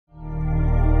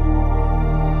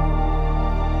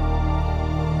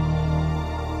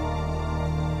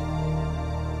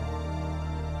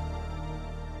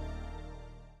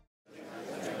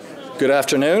Good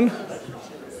afternoon.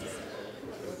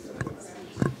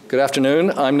 Good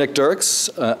afternoon. I'm Nick Dirks,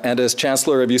 and as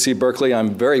Chancellor of UC Berkeley,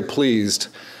 I'm very pleased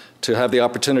to have the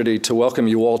opportunity to welcome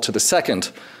you all to the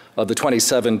second of the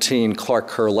 2017 Clark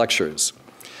Kerr Lectures.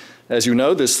 As you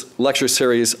know, this lecture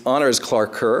series honors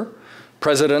Clark Kerr,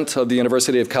 President of the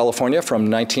University of California from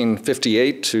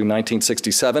 1958 to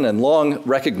 1967, and long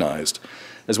recognized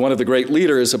as one of the great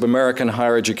leaders of American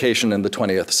higher education in the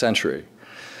 20th century.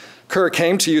 Kerr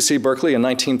came to UC Berkeley in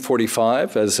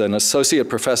 1945 as an associate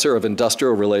professor of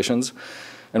industrial relations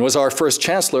and was our first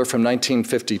chancellor from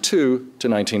 1952 to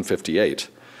 1958.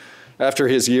 After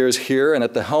his years here and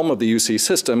at the helm of the UC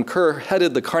system, Kerr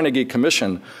headed the Carnegie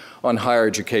Commission on Higher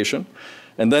Education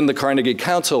and then the Carnegie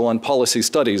Council on Policy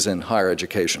Studies in Higher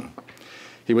Education.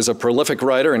 He was a prolific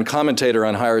writer and commentator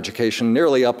on higher education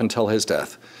nearly up until his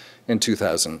death in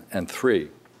 2003.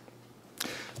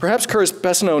 Perhaps Kerr's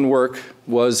best-known work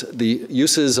was The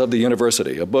Uses of the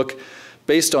University, a book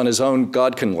based on his own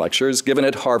Godkin lectures given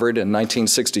at Harvard in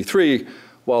 1963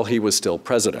 while he was still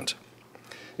president.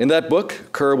 In that book,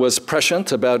 Kerr was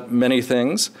prescient about many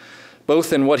things,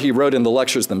 both in what he wrote in the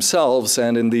lectures themselves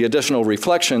and in the additional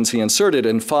reflections he inserted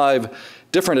in 5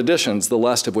 different editions, the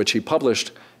last of which he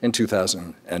published in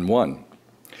 2001.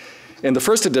 In the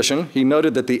first edition, he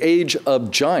noted that the age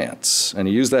of giants, and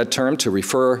he used that term to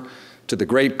refer to the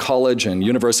great college and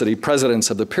university presidents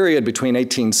of the period between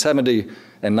 1870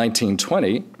 and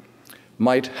 1920,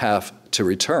 might have to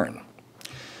return.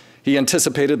 He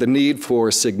anticipated the need for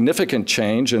significant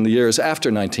change in the years after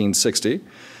 1960,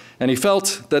 and he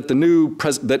felt that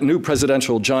new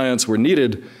presidential giants were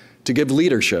needed to give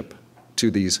leadership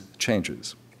to these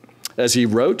changes. As he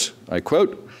wrote, I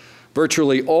quote,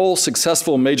 "Virtually all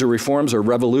successful major reforms or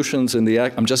revolutions in the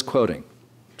I'm just quoting,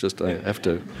 I have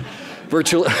to,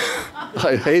 virtually,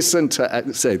 I hasten to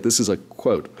say this is a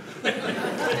quote.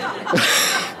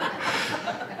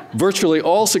 Virtually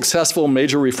all successful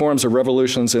major reforms or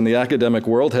revolutions in the academic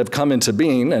world have come into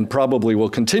being and probably will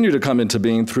continue to come into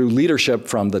being through leadership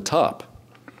from the top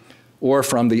or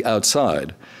from the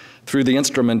outside, through the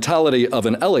instrumentality of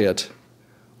an Eliot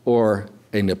or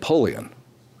a Napoleon."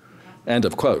 End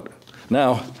of quote.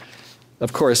 Now,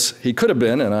 of course, he could have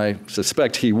been, and I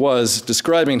suspect he was,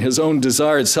 describing his own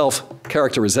desired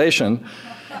self-characterization,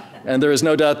 and there is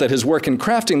no doubt that his work in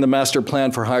crafting the master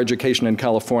plan for higher education in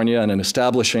California and in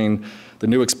establishing the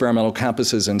new experimental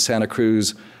campuses in Santa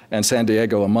Cruz and San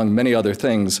Diego, among many other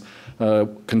things,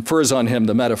 confers on him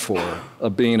the metaphor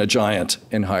of being a giant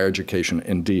in higher education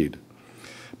indeed.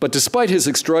 But despite his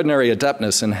extraordinary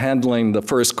adeptness in handling the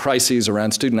first crises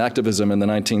around student activism in the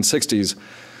 1960s,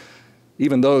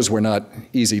 even those were not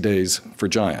easy days for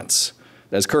giants,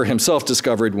 as Kerr himself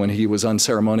discovered when he was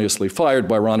unceremoniously fired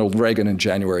by Ronald Reagan in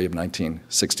January of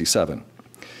 1967.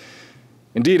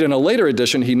 Indeed, in a later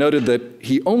edition, he noted that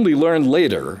he only learned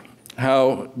later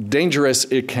how dangerous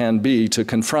it can be to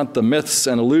confront the myths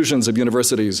and illusions of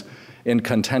universities in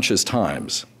contentious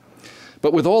times.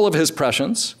 But with all of his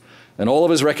prescience and all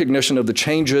of his recognition of the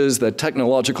changes that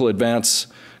technological advance,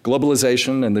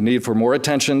 globalization, and the need for more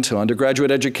attention to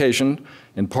undergraduate education,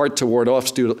 in part to ward off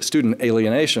student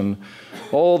alienation,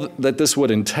 all that this would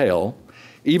entail,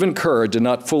 even Kerr did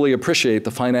not fully appreciate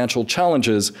the financial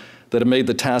challenges that have made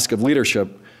the task of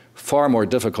leadership far more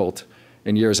difficult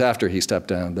in years after he stepped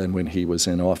down than when he was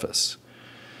in office.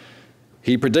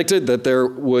 He predicted that there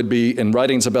would be, in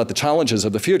writings about the challenges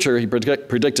of the future, he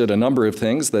predicted a number of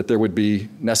things, that there would be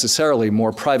necessarily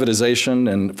more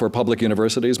privatization and for public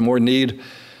universities, more need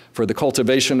for the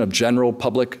cultivation of general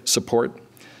public support,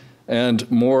 and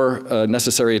more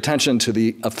necessary attention to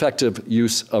the effective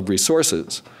use of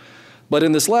resources. But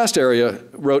in this last area,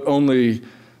 wrote only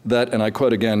that, and I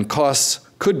quote again, "costs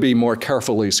could be more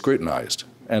carefully scrutinized,"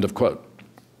 end of quote.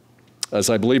 As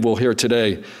I believe we'll hear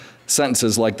today,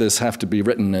 sentences like this have to be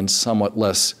written in somewhat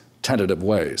less tentative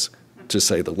ways, to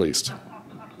say the least.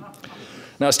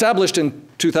 Now, established in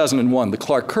 2001, the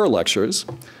Clark Kerr Lectures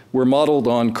were modeled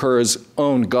on Kerr's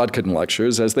own Godkin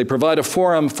lectures, as they provide a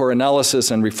forum for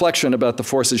analysis and reflection about the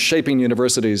forces shaping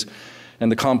universities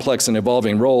and the complex and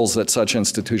evolving roles that such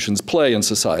institutions play in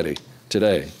society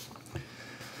today.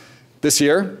 This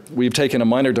year, we've taken a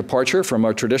minor departure from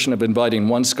our tradition of inviting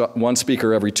one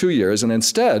speaker every 2 years, and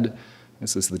instead,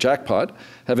 this is the jackpot,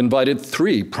 have invited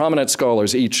 3 prominent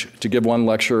scholars each to give one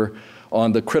lecture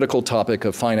on the critical topic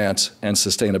of finance and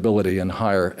sustainability in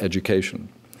higher education.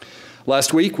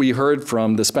 Last week, we heard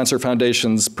from the Spencer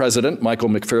Foundation's president, Michael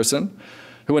McPherson,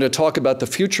 who in a talk about the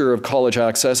future of college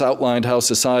access outlined how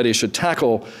society should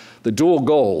tackle the dual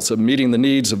goals of meeting the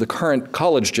needs of the current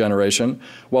college generation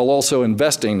while also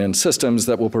investing in systems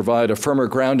that will provide a firmer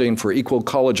grounding for equal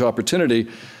college opportunity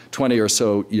 20 or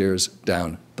so years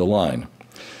down the line.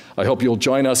 I hope you'll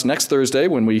join us next Thursday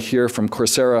when we hear from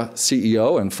Coursera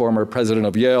CEO and former president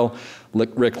of Yale,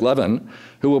 Rick Levin,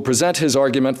 who will present his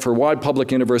argument for why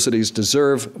public universities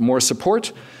deserve more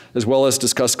support, as well as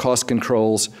discuss cost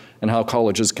controls and how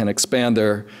colleges can expand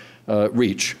their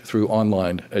reach through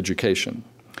online education.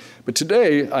 But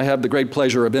today, I have the great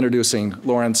pleasure of introducing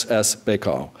Lawrence S.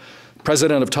 Bacow,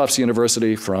 president of Tufts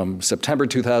University from September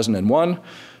 2001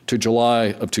 to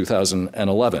July of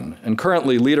 2011, and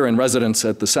currently leader in residence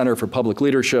at the Center for Public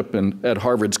Leadership at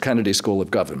Harvard's Kennedy School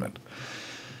of Government.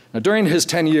 Now, during his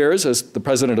 10 years as the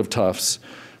president of Tufts,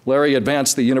 Larry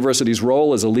advanced the university's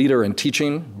role as a leader in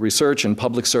teaching, research, and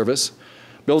public service,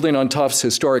 building on Tufts'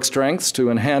 historic strengths to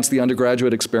enhance the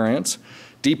undergraduate experience,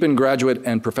 deepen graduate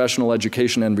and professional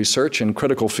education and research in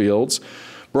critical fields,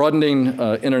 broadening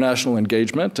international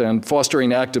engagement, and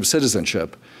fostering active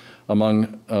citizenship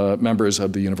among members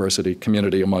of the university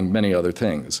community, among many other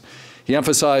things. He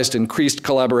emphasized increased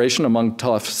collaboration among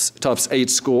Tufts' 8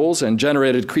 schools and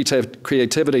generated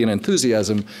creativity and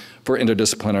enthusiasm for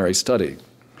interdisciplinary study.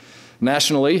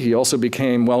 Nationally, he also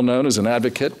became well known as an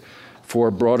advocate for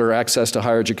broader access to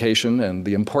higher education and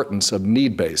the importance of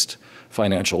need-based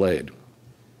financial aid.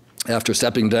 After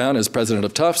stepping down as president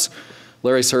of Tufts,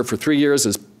 Larry served for 3 years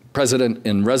as president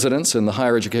in residence in the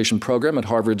higher education program at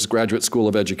Harvard's Graduate School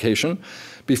of Education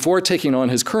before taking on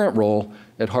his current role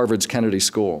at Harvard's Kennedy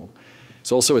School.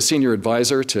 He's also a senior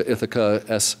advisor to Ithaca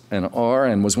S&R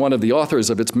and was one of the authors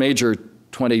of its major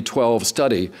 2012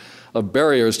 study of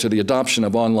barriers to the adoption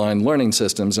of online learning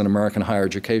systems in American higher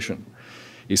education.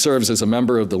 He serves as a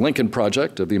member of the Lincoln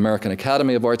Project of the American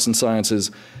Academy of Arts and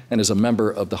Sciences and is a member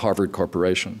of the Harvard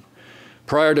Corporation.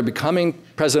 Prior to becoming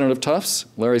president of Tufts,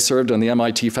 Larry served on the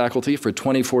MIT faculty for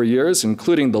 24 years,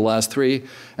 including the last 3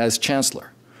 as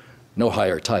chancellor. No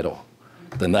higher title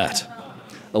than that.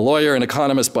 A lawyer and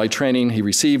economist by training, he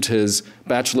received his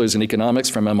bachelor's in economics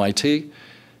from MIT,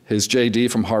 his JD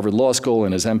from Harvard Law School,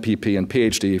 and his MPP and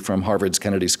PhD from Harvard's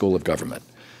Kennedy School of Government.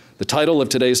 The title of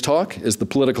today's talk is The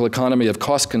Political Economy of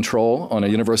Cost Control on a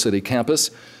University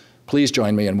Campus. Please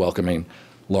join me in welcoming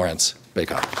Lawrence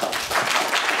Bacow.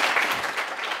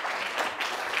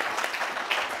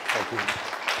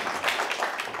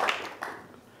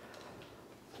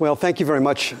 Well, thank you very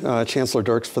much, Chancellor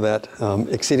Dirks, for that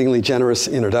exceedingly generous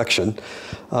introduction.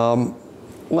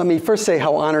 Let me first say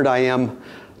how honored I am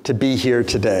to be here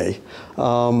today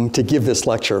to give this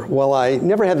lecture. While I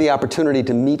never had the opportunity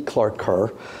to meet Clark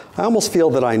Kerr, I almost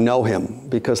feel that I know him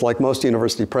because, like most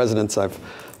university presidents, I've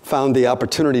found the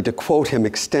opportunity to quote him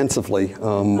extensively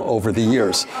over the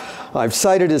years. I've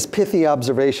cited his pithy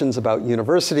observations about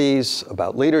universities,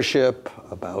 about leadership,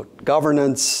 about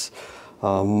governance,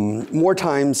 more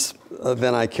times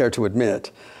than I care to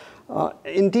admit.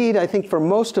 Indeed, I think for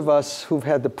most of us who've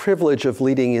had the privilege of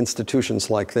leading institutions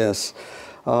like this,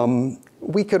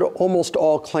 we could almost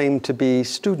all claim to be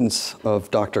students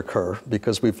of Dr. Kerr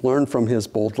because we've learned from his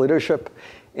bold leadership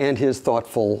and his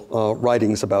thoughtful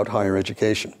writings about higher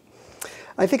education.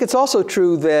 I think it's also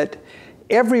true that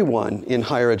everyone in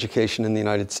higher education in the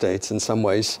United States, in some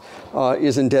ways,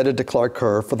 is indebted to Clark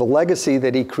Kerr for the legacy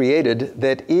that he created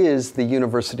that is the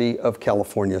University of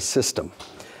California system.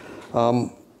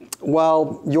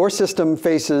 While your system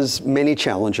faces many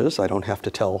challenges, I don't have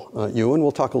to tell you, and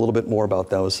we'll talk a little bit more about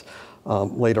those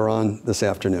later on this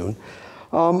afternoon,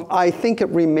 I think it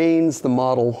remains the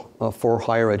model for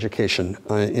higher education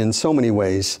in so many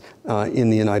ways in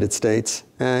the United States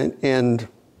and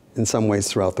in some ways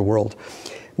throughout the world.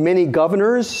 Many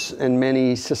governors and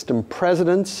many system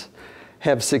presidents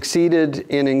have succeeded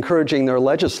in encouraging their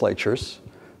legislatures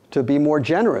to be more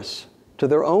generous to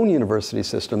their own university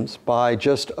systems by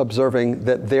just observing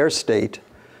that their state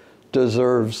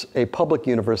deserves a public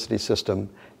university system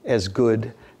as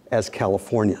good as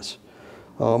California's.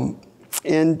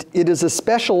 And it is a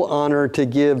special honor to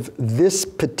give this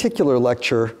particular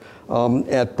lecture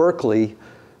at Berkeley,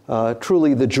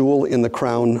 truly the jewel in the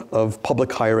crown of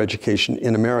public higher education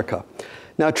in America.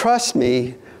 Now, trust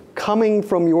me, coming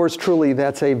from yours truly,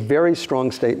 that's a very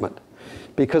strong statement.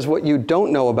 Because what you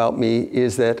don't know about me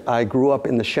is that I grew up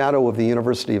in the shadow of the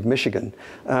University of Michigan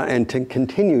and to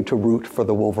continue to root for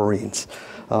the Wolverines.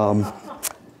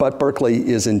 But Berkeley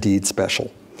is indeed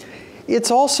special.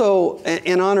 It's also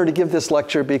an honor to give this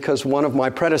lecture because one of my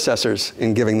predecessors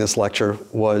in giving this lecture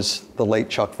was the late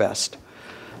Chuck Vest,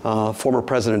 former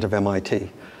president of MIT.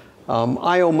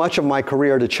 I owe much of my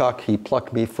career to Chuck. He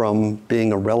plucked me from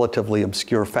being a relatively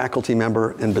obscure faculty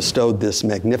member and bestowed this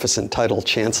magnificent title,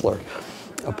 Chancellor,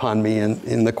 upon me. And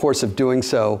in the course of doing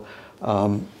so,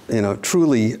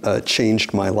 truly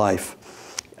changed my life.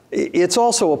 It's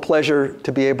also a pleasure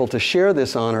to be able to share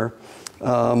this honor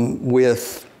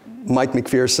with Mike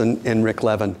McPherson and Rick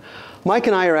Levin. Mike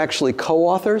and I are actually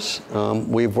co-authors.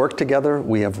 We've worked together.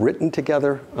 We have written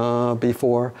together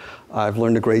before. I've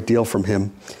learned a great deal from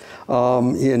him.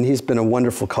 And he's been a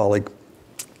wonderful colleague.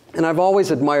 And I've always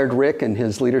admired Rick and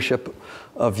his leadership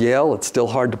of Yale. It's still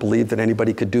hard to believe that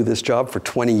anybody could do this job for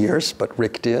 20 years, but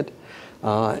Rick did.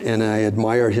 And I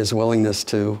admire his willingness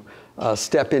to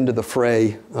step into the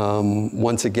fray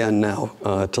once again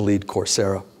now to lead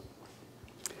Coursera.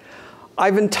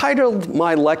 I've entitled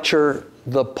my lecture,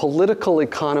 "The Political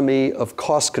Economy of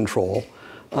Cost Control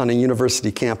on a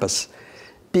University Campus,"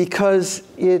 because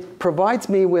it provides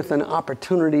me with an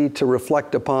opportunity to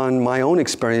reflect upon my own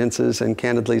experiences and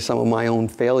candidly some of my own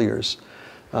failures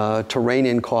to rein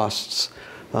in costs,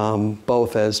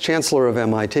 both as Chancellor of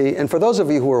MIT. And for those of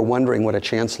you who are wondering what a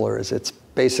chancellor is, it's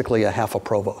basically a half a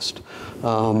provost.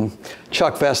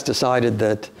 Chuck Vest decided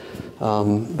that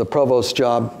the provost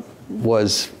job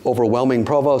was overwhelming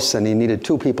provosts, and he needed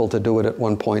 2 people to do it at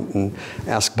one point, and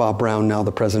asked Bob Brown, now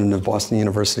the president of Boston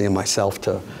University, and myself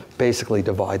to basically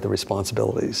divide the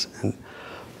responsibilities. And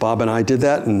Bob and I did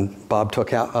that, and Bob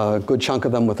took out a good chunk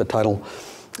of them with the title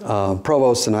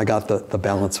provost, and I got the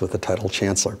balance with the title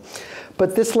chancellor.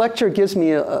 But this lecture gives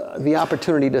me the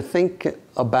opportunity to think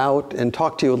about and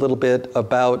talk to you a little bit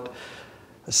about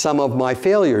some of my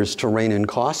failures to rein in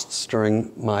costs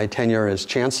during my tenure as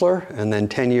chancellor, and then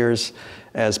 10 years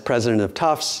as president of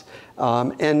Tufts,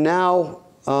 and now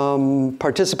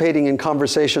participating in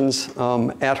conversations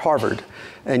at Harvard.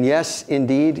 And yes,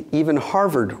 indeed, even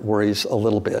Harvard worries a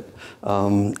little bit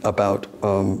about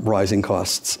rising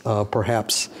costs,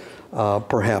 perhaps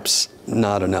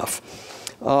not enough.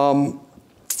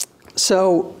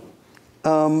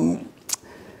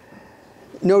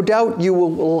 No doubt you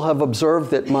will have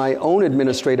observed that my own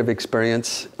administrative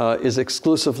experience is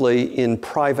exclusively in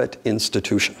private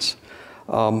institutions.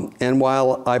 And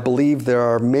while I believe there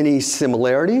are many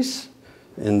similarities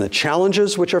in the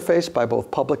challenges which are faced by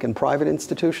both public and private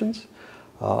institutions,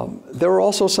 there are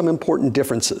also some important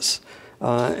differences.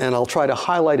 And I'll try to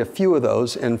highlight a few of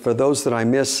those. And for those that I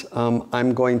miss,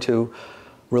 I'm going to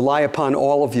rely upon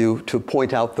all of you to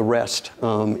point out the rest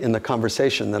in the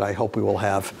conversation that I hope we will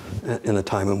have in the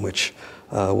time in which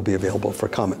will be available for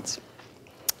comments.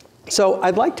 So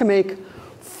I'd like to make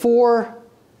 4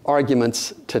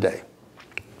 arguments today.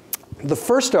 The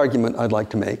first argument I'd like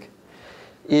to make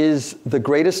is the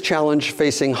greatest challenge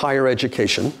facing higher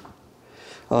education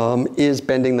is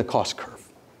bending the cost curve.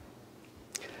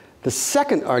 The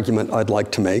second argument I'd like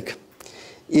to make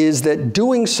is that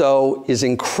doing so is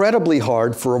incredibly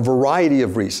hard for a variety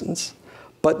of reasons,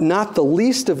 but not the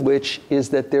least of which is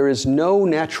that there is no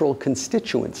natural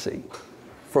constituency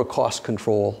for cost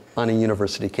control on a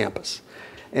university campus.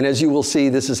 And as you will see,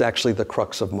 this is actually the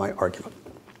crux of my argument.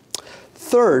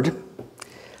 Third,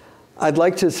 I'd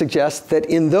like to suggest that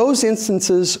in those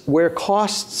instances where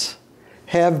costs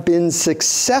have been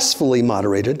successfully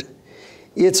moderated,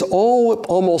 it's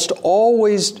almost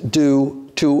always due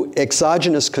to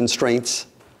exogenous constraints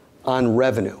on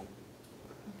revenue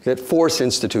that force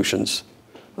institutions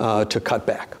to cut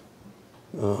back.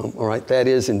 All right, that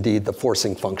is indeed the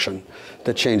forcing function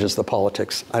that changes the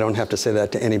politics. I don't have to say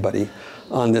that to anybody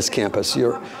on this campus.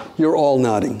 You're all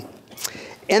nodding.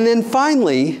 And then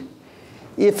finally,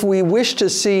 if we wish to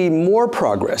see more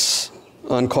progress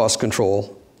on cost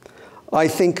control, I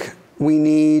think we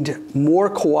need more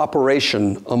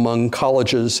cooperation among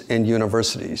colleges and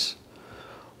universities.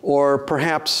 Or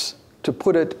perhaps, to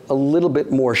put it a little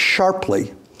bit more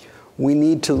sharply, we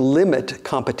need to limit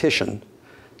competition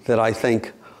that I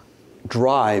think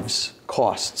drives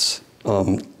costs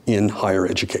in higher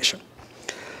education.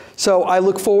 So I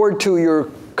look forward to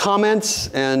your comments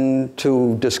and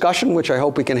to discussion, which I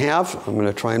hope we can have. I'm going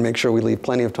to try and make sure we leave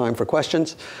plenty of time for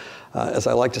questions. As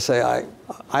I like to say,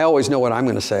 I always know what I'm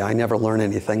going to say. I never learn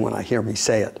anything when I hear me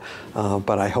say it,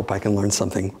 but I hope I can learn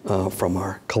something from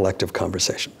our collective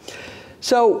conversation.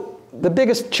 So the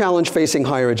biggest challenge facing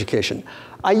higher education.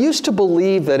 I used to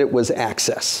believe that it was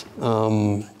access.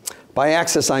 By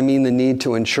access, I mean the need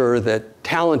to ensure that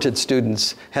talented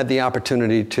students had the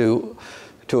opportunity to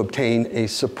obtain a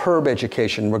superb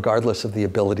education regardless of the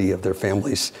ability of their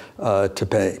families to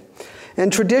pay. And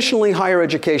traditionally, higher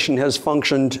education has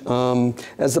functioned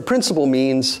as the principal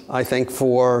means, I think,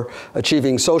 for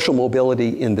achieving social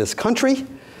mobility in this country,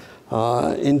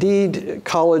 Indeed,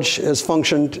 college has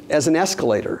functioned as an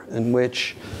escalator in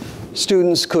which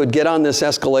students could get on this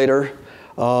escalator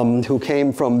who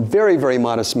came from very, very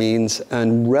modest means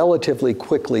and relatively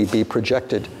quickly be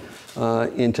projected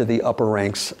into the upper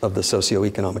ranks of the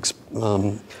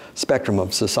socioeconomic spectrum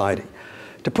of society.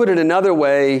 To put it another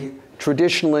way,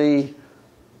 traditionally,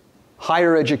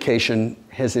 higher education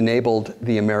has enabled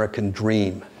the American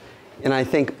dream. And I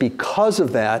think because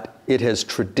of that, it has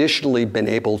traditionally been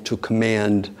able to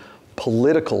command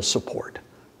political support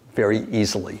very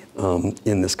easily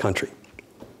in this country.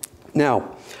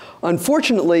 Now,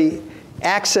 unfortunately,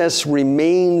 access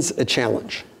remains a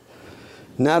challenge.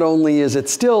 Not only is it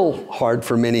still hard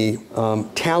for many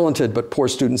talented but poor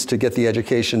students to get the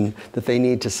education that they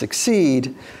need to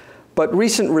succeed, but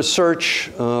recent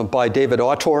research by David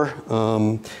Autor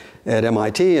at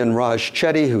MIT and Raj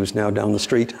Chetty, who's now down the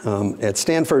street at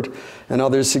Stanford, and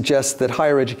others suggest that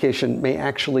higher education may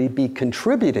actually be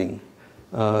contributing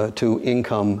to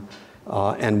income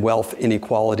and wealth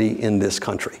inequality in this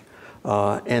country.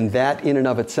 And that in and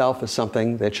of itself is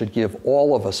something that should give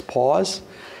all of us pause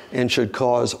and should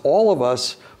cause all of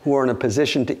us who are in a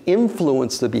position to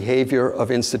influence the behavior of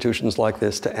institutions like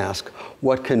this to ask,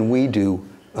 what can we do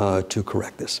to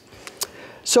correct this?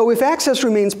 So if access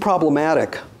remains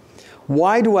problematic,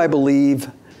 why do I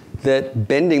believe that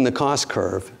bending the cost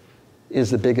curve is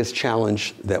the biggest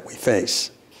challenge that we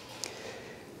face?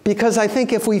 Because I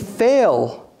think if we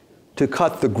fail to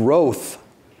cut the growth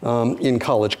in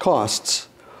college costs,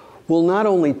 we'll not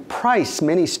only price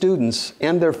many students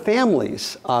and their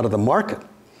families out of the market,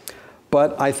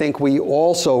 but I think we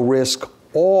also risk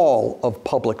all of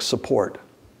public support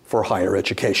for higher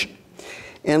education.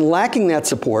 And lacking that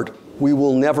support, we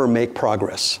will never make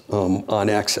progress on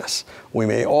access. We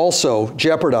may also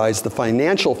jeopardize the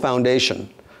financial foundation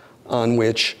on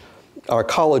which our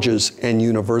colleges and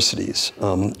universities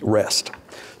rest.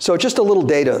 So just a little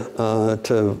data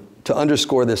to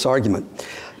underscore this argument.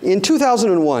 In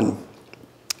 2001,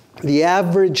 the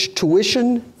average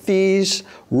tuition, fees,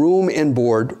 room, and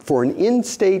board for an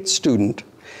in-state student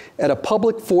at a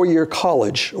public four-year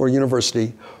college or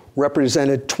university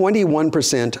represented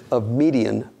 21% of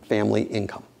median family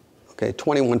income. Okay,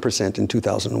 21% in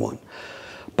 2001.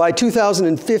 By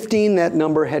 2015, that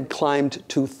number had climbed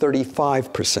to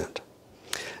 35%.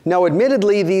 Now,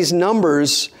 admittedly, these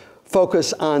numbers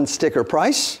focus on sticker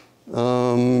price,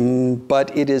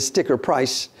 but it is sticker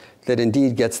price that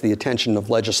indeed gets the attention of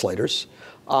legislators,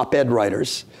 op-ed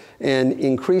writers, and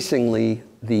increasingly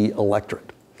the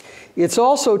electorate. It's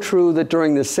also true that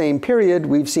during the same period,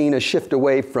 we've seen a shift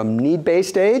away from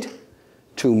need-based aid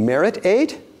to merit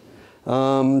aid.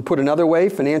 Put another way,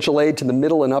 financial aid to the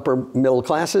middle and upper middle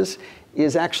classes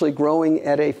is actually growing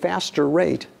at a faster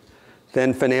rate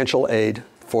than financial aid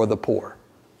for the poor,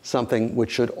 something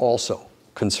which should also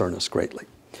concern us greatly.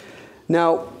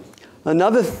 Now,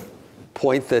 another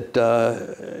point that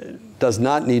does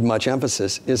not need much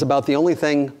emphasis is about the only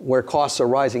thing where costs are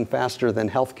rising faster than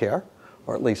healthcare,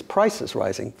 or at least prices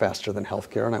rising faster than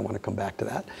healthcare, and I want to come back to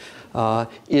that,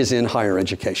 is in higher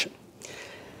education.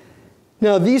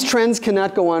 Now, these trends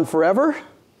cannot go on forever,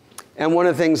 and one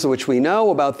of the things which we know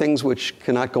about things which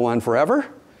cannot go on forever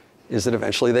is that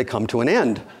eventually they come to an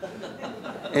end.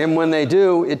 And when they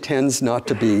do, it tends not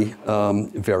to be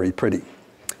very pretty.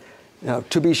 Now,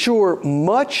 to be sure,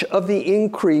 much of the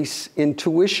increase in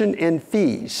tuition and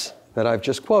fees that I've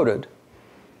just quoted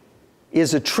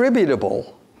is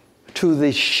attributable to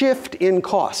the shift in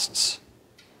costs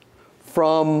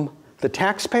from the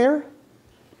taxpayer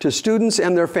to students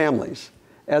and their families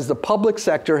as the public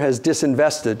sector has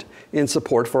disinvested in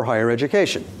support for higher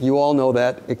education. You all know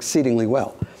that exceedingly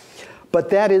well. But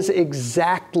that is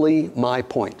exactly my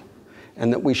point,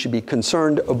 and that we should be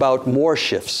concerned about more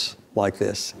shifts like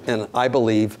this. And I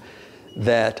believe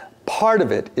that part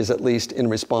of it is at least in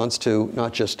response to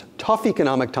not just tough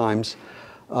economic times,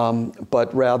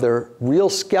 but rather real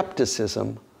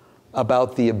skepticism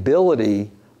about the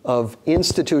ability of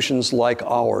institutions like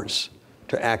ours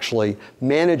to actually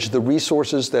manage the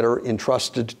resources that are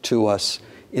entrusted to us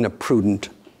in a prudent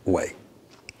way.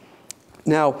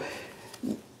 Now,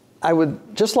 I would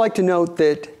just like to note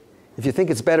that if you think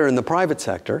it's better in the private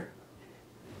sector,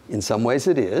 in some ways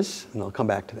it is, and I'll come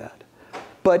back to that.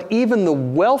 But even the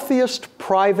wealthiest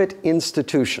private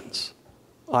institutions,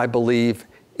 I believe,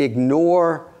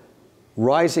 ignore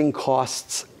rising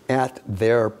costs at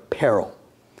their peril.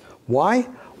 Why?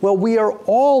 Well, we are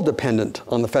all dependent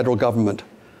on the federal government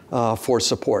for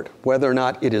support, whether or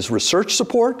not it is research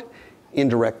support,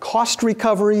 indirect cost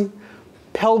recovery,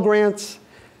 Pell Grants,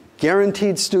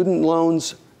 guaranteed student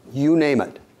loans, you name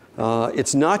it.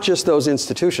 It's not just those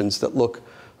institutions that look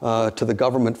to the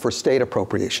government for state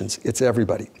appropriations. It's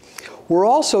everybody. We're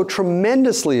also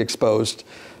tremendously exposed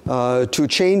to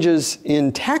changes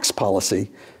in tax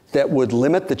policy that would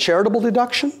limit the charitable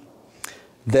deduction,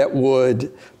 that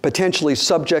would potentially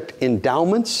subject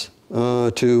endowments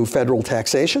to federal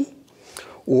taxation,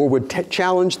 or would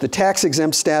challenge the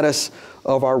tax-exempt status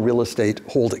of our real estate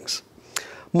holdings.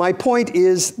 My point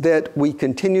is that we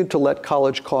continue to let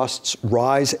college costs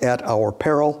rise at our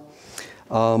peril.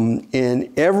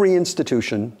 In every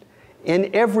institution,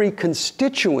 and every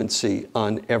constituency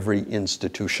on every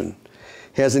institution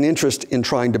has an interest in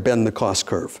trying to bend the cost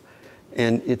curve.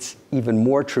 And it's even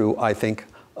more true, I think,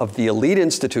 of the elite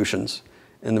institutions.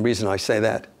 And the reason I say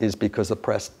that is because the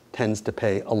press tends to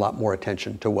pay a lot more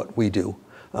attention to what we do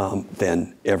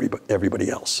than everybody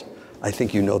else. I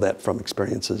think you know that from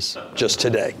experiences just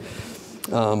today.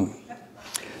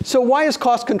 So why is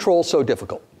cost control so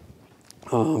difficult?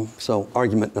 So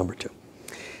argument number 2.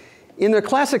 In their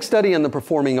classic study on the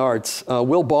performing arts,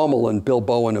 Will Baumol and Bill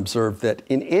Bowen observed that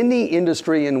in any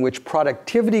industry in which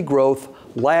productivity growth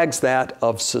lags that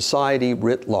of society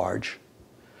writ large,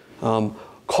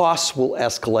 costs will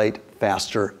escalate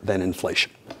faster than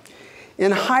inflation.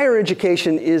 And higher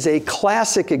education is a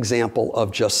classic example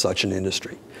of just such an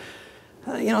industry.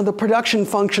 The production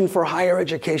function for higher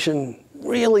education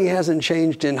really hasn't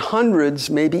changed in hundreds,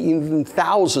 maybe even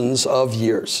thousands of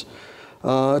years.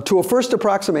 To a first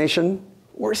approximation,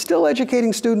 we're still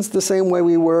educating students the same way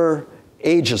we were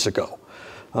ages ago,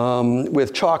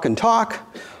 with chalk and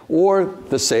talk, or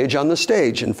the sage on the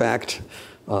stage. In fact,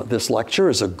 this lecture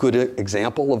is a good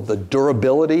example of the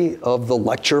durability of the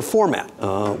lecture format,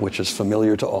 which is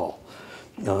familiar to all.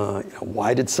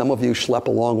 Why did some of you schlep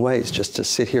a long ways just to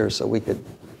sit here so we could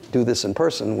do this in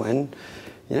person when,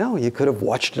 you could have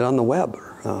watched it on the web,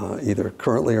 either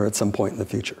currently or at some point in the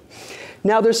future.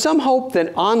 Now, there's some hope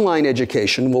that online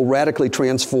education will radically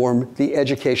transform the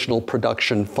educational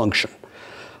production function.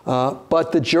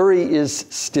 But the jury is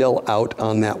still out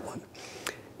on that one.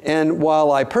 And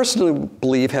while I personally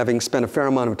believe, having spent a fair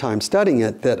amount of time studying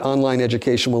it, that online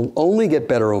education will only get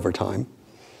better over time,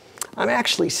 I'm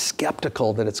actually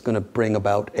skeptical that it's going to bring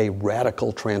about a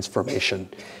radical transformation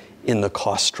in the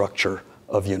cost structure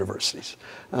of universities.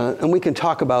 And we can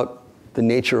talk about the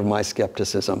nature of my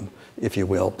skepticism, if you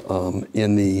will,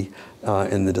 in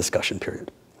the discussion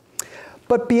period.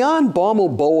 But beyond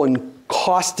Baumol-Bowen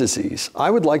cost disease, I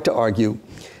would like to argue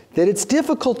that it's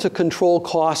difficult to control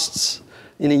costs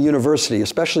in a university,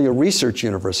 especially a research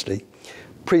university,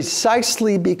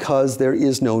 precisely because there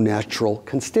is no natural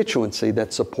constituency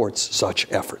that supports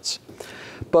such efforts.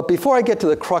 But before I get to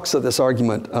the crux of this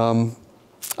argument,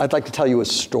 I'd like to tell you a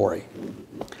story.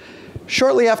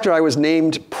 Shortly after I was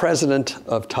named president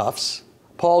of Tufts,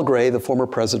 Paul Gray, the former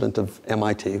president of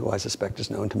MIT, who I suspect is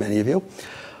known to many of you,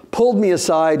 pulled me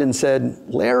aside and said,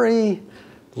 "Larry,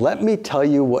 let me tell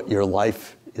you what your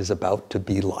life is about to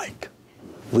be like."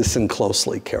 Listen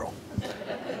closely, Carol.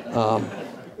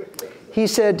 He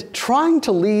said, "Trying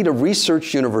to lead a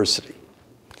research university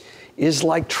is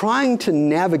like trying to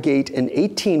navigate an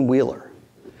 18-wheeler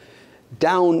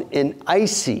down an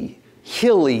icy,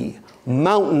 hilly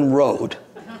mountain road,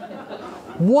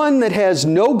 one that has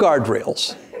no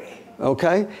guardrails,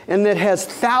 okay, and that has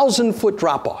 1,000-foot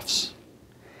drop-offs.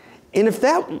 And if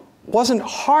that wasn't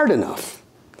hard enough,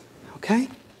 okay,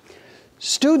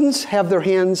 faculty have their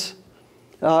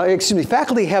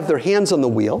hands on the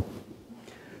wheel,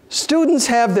 students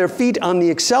have their feet on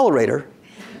the accelerator,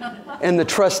 and the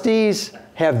trustees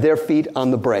have their feet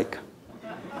on the brake.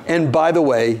 And by the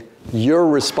way, you're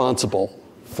responsible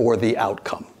for the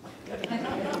outcome."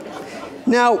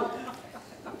 Now,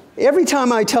 every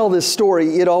time I tell this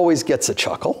story, it always gets a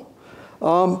chuckle.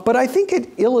 But I think it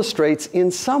illustrates,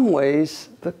 in some ways,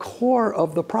 the core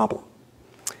of the problem.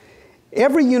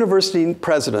 Every university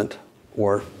president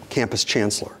or campus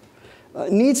chancellor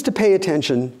needs to pay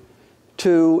attention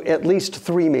to at least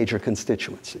 3 major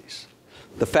constituencies.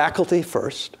 The faculty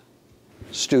first,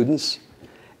 students,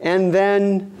 and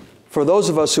then, for those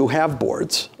of us who have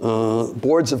boards,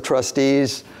 boards of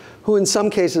trustees, who in some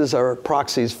cases are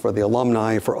proxies for the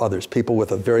alumni, for others, people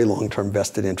with a very long-term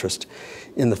vested interest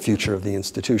in the future of the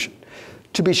institution.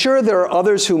 To be sure, there are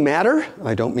others who matter.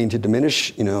 I don't mean to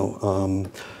diminish,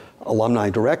 alumni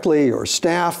directly, or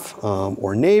staff,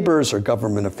 or neighbors, or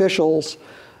government officials.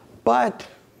 But,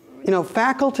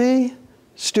 faculty,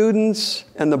 students,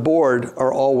 and the board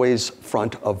are always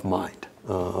front of mind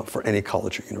for any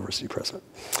college or university president.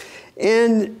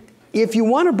 And if you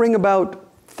want to bring about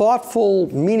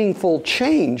thoughtful, meaningful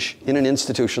change in an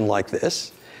institution like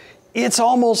this, it's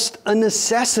almost a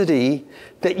necessity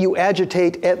that you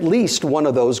agitate at least one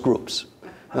of those groups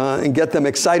and get them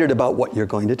excited about what you're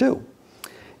going to do.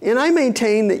 And I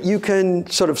maintain that you can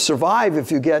sort of survive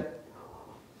if you get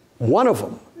one of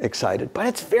them excited, but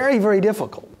it's very, very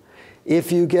difficult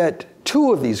if you get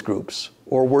two of these groups,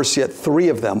 or worse yet, three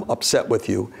of them upset with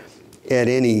you at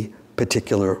any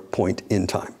particular point in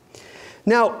time.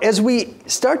 Now, as we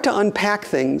start to unpack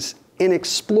things and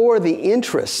explore the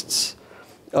interests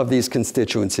of these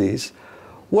constituencies,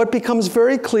 what becomes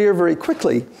very clear very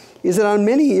quickly is that on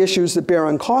many issues that bear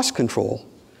on cost control,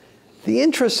 the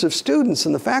interests of students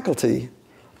and the faculty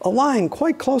align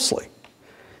quite closely.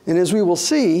 And as we will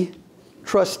see,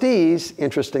 trustees,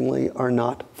 interestingly, are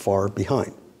not far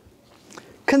behind.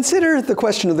 Consider the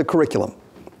question of the curriculum.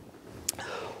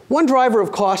 One driver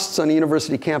of costs on a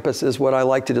university campus is what I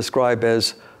like to describe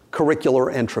as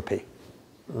curricular entropy.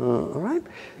 All right?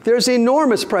 There's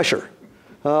enormous pressure,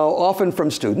 often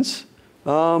from students,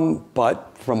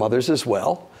 but from others as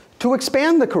well, to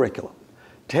expand the curriculum,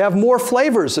 to have more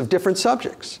flavors of different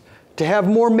subjects, to have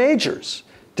more majors,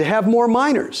 to have more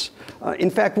minors. In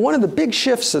fact, one of the big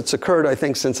shifts that's occurred, I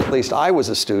think, since at least I was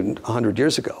a student 100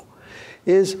 years ago,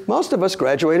 is most of us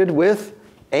graduated with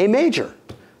a major.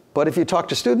 But if you talk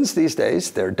to students these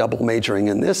days, they're double majoring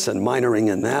in this and minoring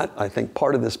in that. I think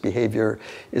part of this behavior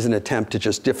is an attempt to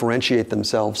just differentiate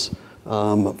themselves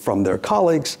from their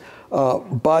colleagues.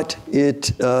 But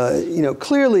it,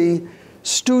 clearly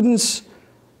students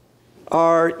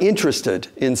are interested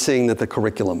in seeing that the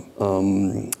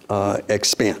curriculum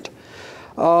expand.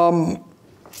 Now,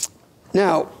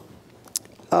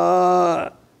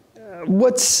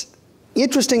 what's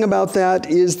interesting about that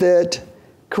is that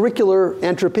curricular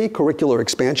entropy, curricular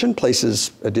expansion,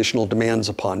 places additional demands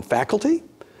upon faculty.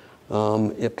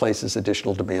 It places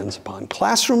additional demands upon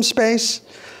classroom space,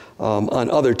 on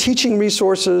other teaching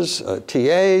resources,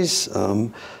 TAs,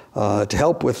 to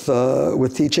help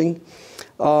with teaching.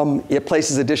 It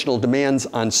places additional demands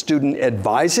on student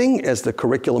advising as the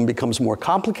curriculum becomes more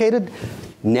complicated.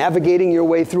 Navigating your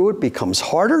way through it becomes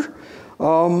harder.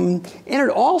 And it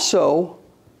also,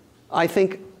 I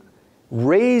think,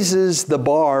 raises the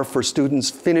bar for students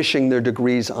finishing their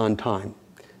degrees on time,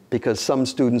 because some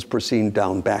students proceed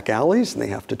down back alleys and they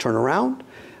have to turn around,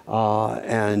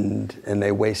 and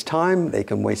they waste time. They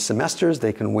can waste semesters,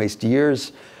 they can waste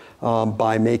years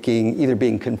by either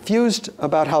being confused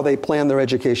about how they plan their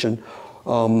education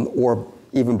or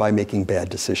even by making bad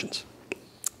decisions.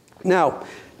 Now,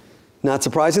 not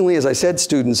surprisingly, as I said,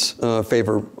 students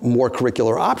favor more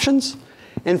curricular options,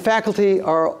 and faculty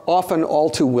are often all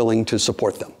too willing to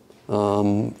support them.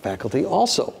 Faculty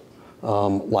also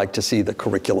like to see the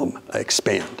curriculum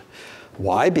expand.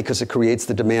 Why? Because it creates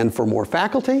the demand for more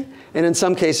faculty, and in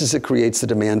some cases it creates the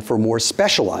demand for more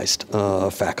specialized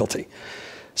faculty.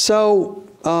 So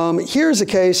here's a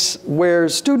case where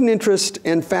student interest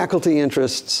and faculty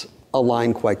interests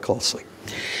align quite closely.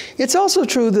 It's also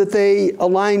true that they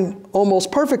align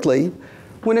almost perfectly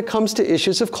when it comes to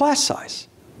issues of class size,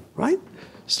 right?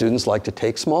 Students like to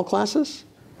take small classes.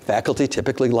 Faculty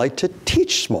typically like to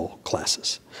teach small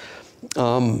classes.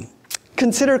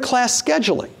 Consider class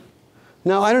scheduling.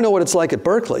 Now, I don't know what it's like at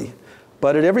Berkeley,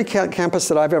 but at every campus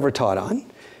that I've ever taught on,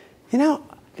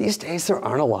 these days there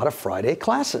aren't a lot of Friday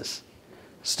classes.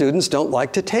 Students don't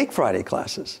like to take Friday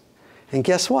classes. And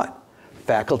guess what?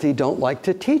 Faculty don't like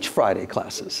to teach Friday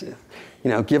classes.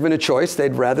 Given a choice,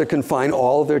 they'd rather confine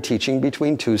all of their teaching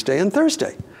between Tuesday and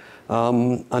Thursday.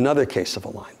 Another case of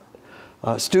alignment.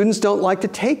 Students don't like to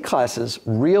take classes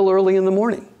real early in the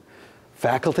morning.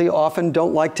 Faculty often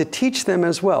don't like to teach them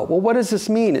as well. Well, what does this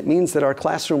mean? It means that our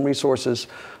classroom resources,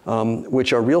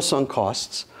 which are real sunk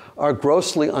costs, are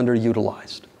grossly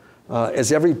underutilized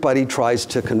as everybody tries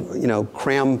to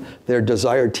cram their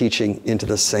desired teaching into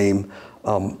the same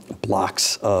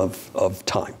blocks of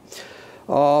time.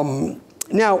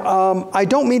 Now, I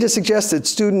don't mean to suggest that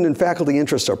student and faculty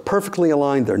interests are perfectly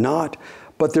aligned. They're not.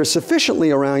 But they're sufficiently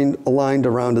aligned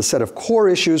around a set of core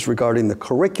issues regarding the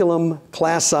curriculum,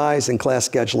 class size, and class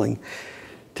scheduling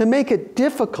to make it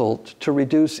difficult to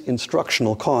reduce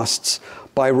instructional costs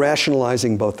by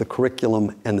rationalizing both the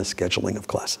curriculum and the scheduling of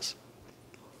classes.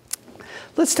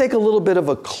 Let's take a little bit of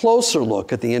a closer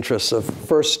look at the interests of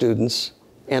first students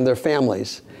and their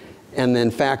families, and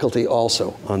then faculty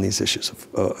also on these issues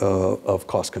of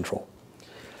cost control.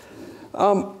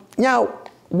 Now,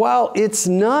 while it's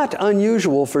not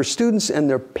unusual for students and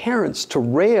their parents to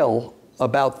rail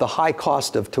about the high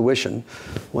cost of tuition,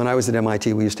 when I was at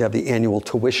MIT, we used to have the annual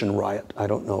tuition riot. I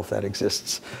don't know if that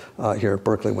exists here at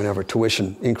Berkeley whenever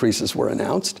tuition increases were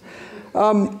announced.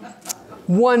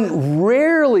 One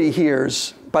rarely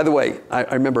hears By the way, I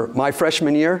remember my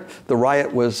freshman year, the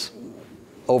riot was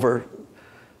over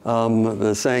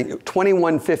the saying,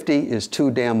 $21.50 is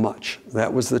too damn much.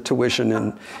 That was the tuition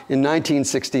in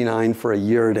 1969 for a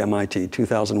year at MIT,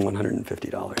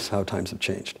 $2,150. How times have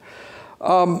changed.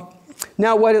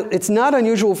 Now, it's not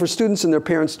unusual for students and their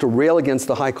parents to rail against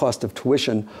the high cost of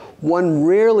tuition. One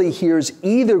rarely hears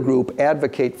either group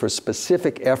advocate for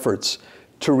specific efforts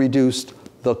to reduce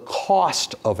the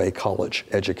cost of a college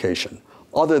education,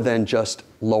 other than just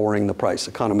lowering the price.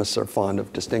 Economists are fond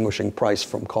of distinguishing price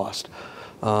from cost.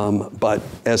 But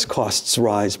as costs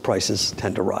rise, prices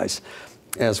tend to rise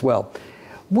as well.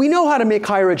 We know how to make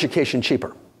higher education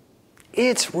cheaper.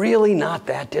 It's really not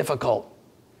that difficult.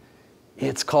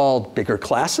 It's called bigger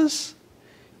classes.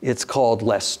 It's called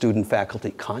less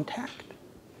student-faculty contact.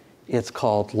 It's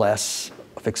called less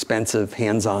of expensive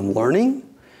hands-on learning.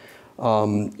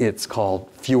 It's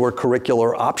called fewer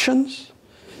curricular options.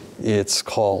 It's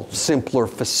called simpler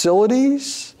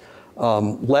facilities,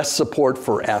 less support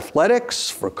for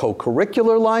athletics, for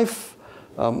co-curricular life.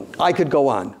 I could go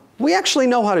on. We actually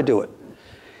know how to do it.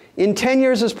 In 10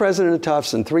 years as president of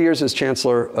Tufts and 3 years as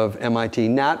chancellor of MIT,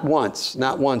 not once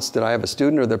did I have a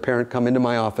student or their parent come into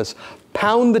my office,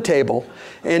 pound the table,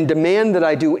 and demand that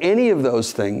I do any of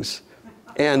those things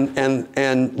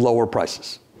and lower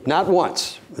prices. Not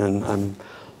once. And I'm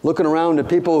looking around at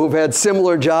people who've had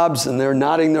similar jobs, and they're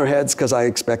nodding their heads because I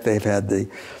expect they've had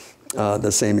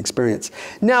the same experience.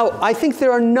 Now, I think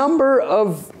there are a number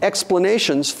of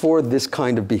explanations for this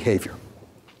kind of behavior.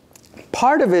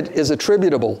 Part of it is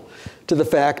attributable to the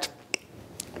fact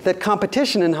that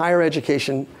competition in higher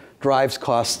education drives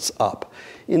costs up.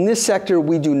 In this sector,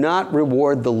 we do not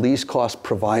reward the least cost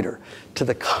provider. To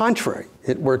the contrary,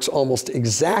 it works almost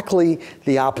exactly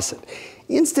the opposite.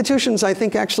 Institutions, I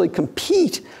think, actually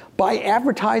compete by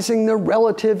advertising their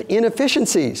relative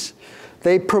inefficiencies.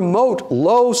 They promote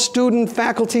low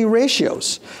student-faculty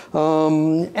ratios.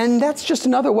 And that's just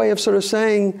another way of sort of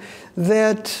saying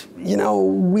that,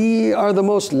 we are the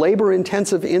most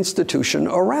labor-intensive institution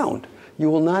around. You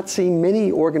will not see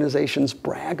many organizations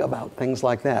brag about things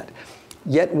like that.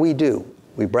 Yet we do.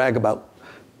 We brag about,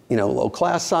 low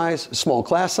class size, small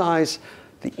class size,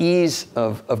 the ease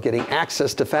of getting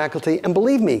access to faculty. And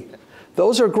believe me,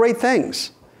 those are great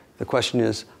things. The question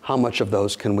is, how much of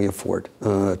those can we afford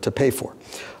to pay for?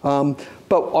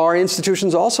 But our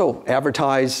institutions also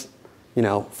advertise,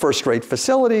 first-rate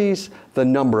facilities, the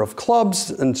number of clubs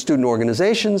and student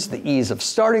organizations, the ease of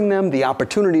starting them, the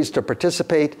opportunities to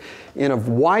participate in a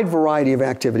wide variety of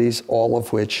activities, all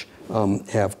of which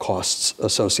have costs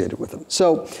associated with them.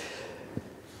 So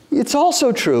it's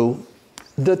also true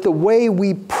that the way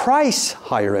we price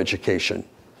higher education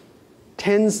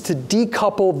tends to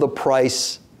decouple the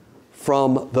price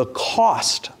from the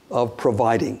cost of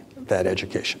providing that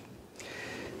education.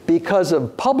 Because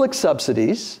of public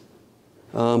subsidies,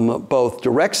 both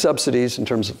direct subsidies in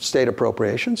terms of state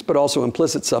appropriations, but also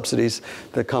implicit subsidies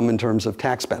that come in terms of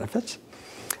tax benefits,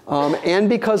 and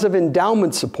because of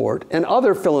endowment support and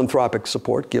other philanthropic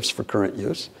support, gifts for current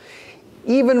use,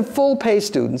 even full-pay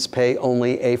students pay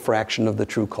only a fraction of the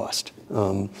true cost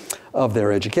of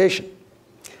their education.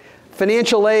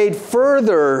 Financial aid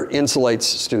further insulates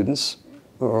students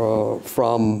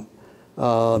from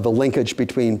the linkage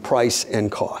between price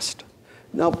and cost.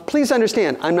 Now, please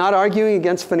understand, I'm not arguing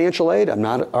against financial aid. I'm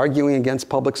not arguing against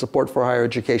public support for higher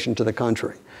education. To the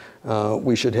contrary,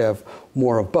 we should have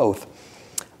more of both.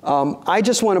 I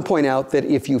just want to point out that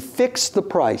if you fix the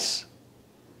price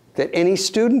that any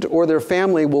student or their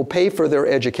family will pay for their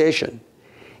education,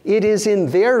 it is in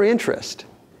their interest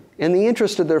and the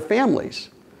interest of their families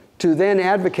to then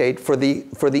advocate for the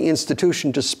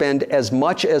institution to spend as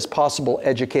much as possible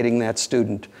educating that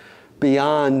student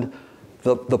beyond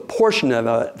the portion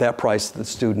of that price that the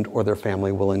student or their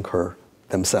family will incur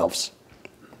themselves.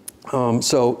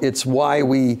 So it's why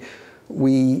we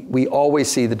always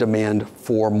see the demand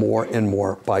for more and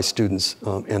more by students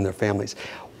and their families.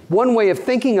 One way of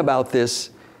thinking about this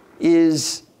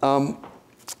is,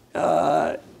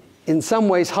 in some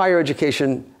ways, higher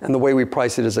education and the way we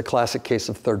price it is a classic case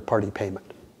of third-party payment,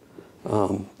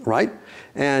 right?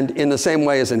 And in the same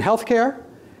way as in healthcare,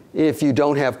 if you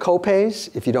don't have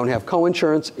copays, if you don't have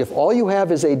coinsurance, if all you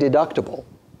have is a deductible,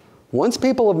 once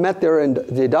people have met their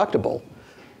deductible,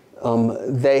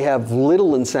 they have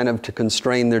little incentive to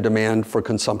constrain their demand for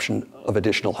consumption of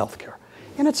additional healthcare.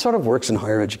 And it sort of works in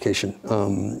higher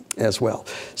education as well.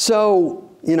 So,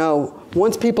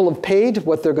 once people have paid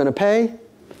what they're going to pay,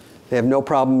 they have no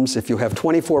problems if you have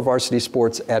 24 varsity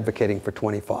sports advocating for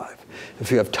 25.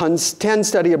 If you have 10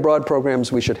 study abroad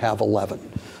programs, we should have 11.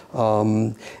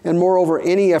 And moreover,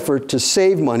 any effort to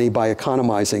save money by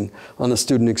economizing on the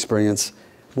student experience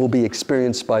will be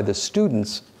experienced by the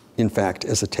students, in fact,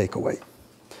 as a takeaway.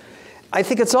 I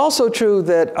think it's also true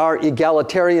that our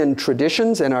egalitarian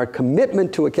traditions and our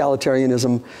commitment to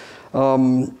egalitarianism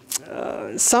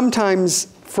sometimes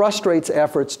frustrates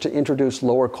efforts to introduce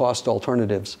lower cost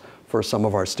alternatives for some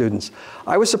of our students.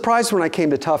 I was surprised when I came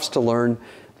to Tufts to learn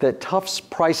that Tufts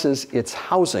prices its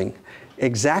housing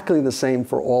exactly the same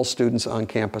for all students on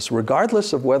campus,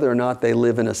 regardless of whether or not they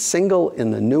live in a single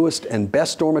in the newest and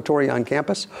best dormitory on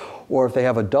campus, or if they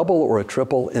have a double or a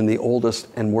triple in the oldest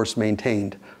and worst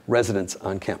maintained residence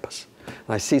on campus. And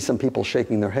I see some people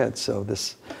shaking their heads, so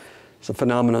this is a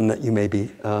phenomenon that you may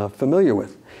be familiar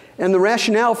with. And the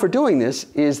rationale for doing this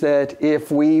is that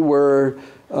if we were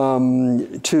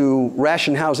to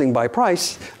ration housing by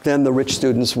price, then the rich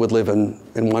students would live in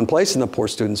one place and the poor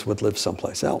students would live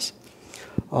someplace else.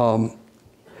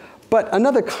 But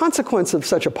another consequence of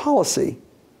such a policy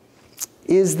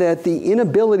is that the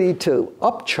inability to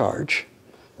upcharge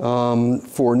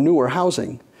for newer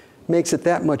housing makes it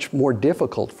that much more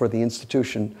difficult for the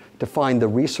institution to find the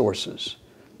resources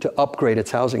to upgrade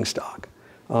its housing stock,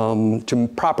 to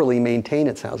properly maintain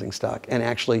its housing stock, and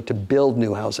actually to build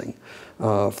new housing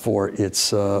for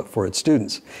its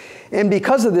students. And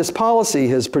because of this policy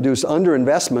has produced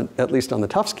underinvestment, at least on the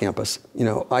Tufts campus,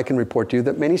 I can report to you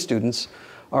that many students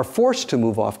are forced to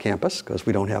move off campus because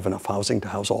we don't have enough housing to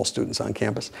house all students on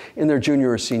campus. In their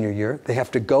junior or senior year, they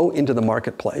have to go into the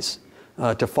marketplace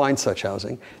to find such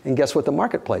housing. And guess what the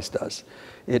marketplace does?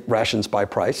 It rations by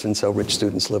price, and so rich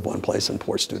students live one place and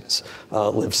poor students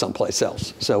live someplace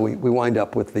else. So we wind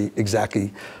up with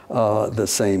exactly the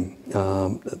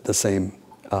same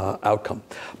outcome.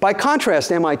 By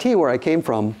contrast, MIT, where I came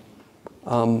from,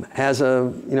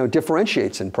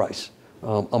 differentiates in price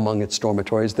among its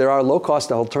dormitories. There are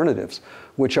low-cost alternatives,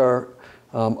 which are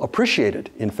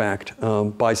appreciated, in fact,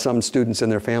 by some students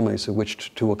and their families who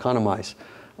wish to economize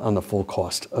on the full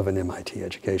cost of an MIT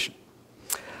education.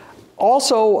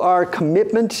 Also, our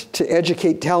commitment to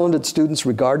educate talented students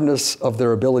regardless of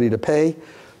their ability to pay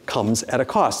comes at a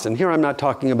cost. And here I'm not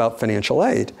talking about financial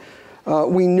aid.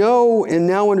 We know and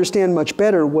now understand much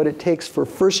better what it takes for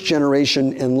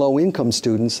first-generation and low-income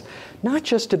students not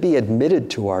just to be admitted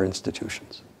to our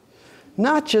institutions,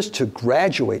 not just to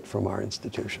graduate from our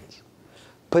institutions,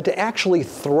 but to actually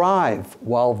thrive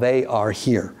while they are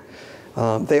here.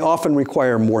 They often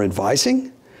require more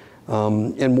advising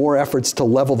and more efforts to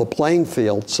level the playing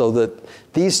field so that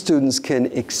these students can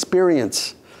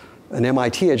experience an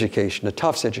MIT education, a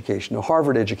Tufts education, a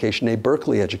Harvard education, a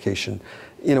Berkeley education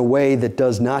in a way that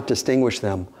does not distinguish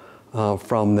them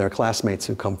from their classmates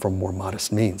who come from more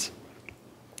modest means.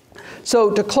 So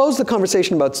to close the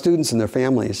conversation about students and their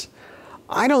families,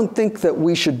 I don't think that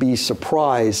we should be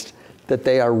surprised that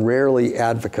they are rarely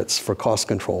advocates for cost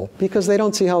control because they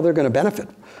don't see how they're going to benefit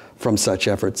from such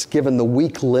efforts given the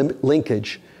weak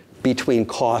linkage between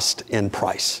cost and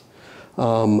price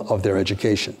of their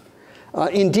education.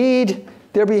 Indeed,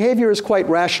 their behavior is quite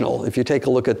rational. If you take a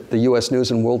look at the US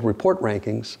News and World Report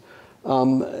rankings,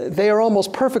 they are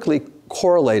almost perfectly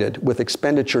correlated with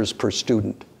expenditures per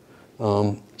student.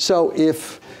 So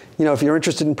if you're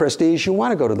interested in prestige, you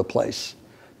want to go to the place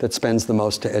that spends the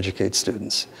most to educate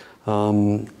students.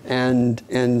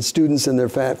 And students and their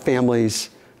families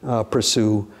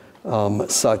pursue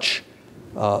such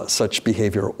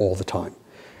behavior all the time.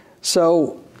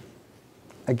 So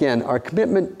again, our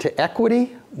commitment to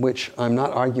equity, which I'm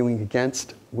not arguing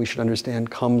against, we should understand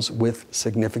comes with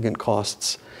significant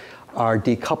costs. Our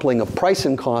decoupling of price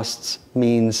and costs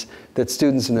means that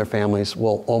students and their families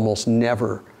will almost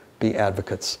never be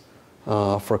advocates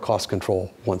for cost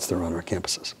control once they're on our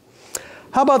campuses.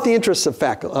 How about the interests of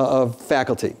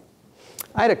faculty?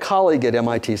 I had a colleague at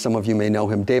MIT, some of you may know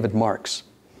him, David Marks,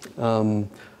 a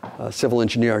civil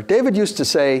engineer. David used to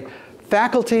say,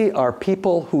 faculty are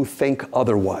people who think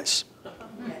otherwise.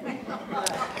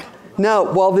 Now,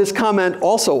 while this comment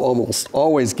also almost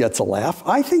always gets a laugh,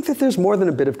 I think that there's more than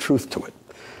a bit of truth to it.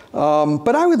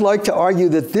 But I would like to argue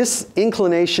that this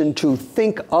inclination to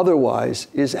think otherwise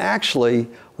is actually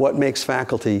what makes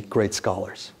faculty great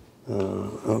scholars.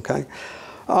 Okay?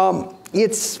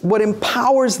 It's what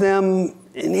empowers them,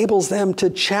 enables them to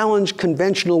challenge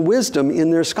conventional wisdom in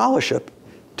their scholarship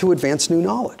to advance new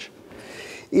knowledge.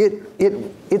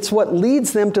 It's what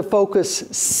leads them to focus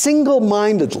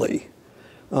single-mindedly,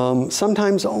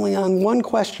 sometimes only on one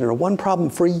question or one problem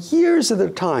for years at a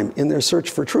time in their search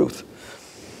for truth.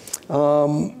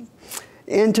 And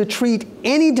to treat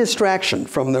any distraction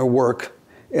from their work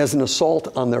as an assault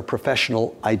on their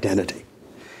professional identity.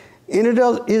 And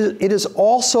it is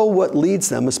also what leads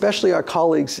them, especially our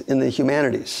colleagues in the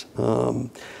humanities,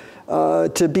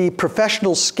 to be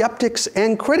professional skeptics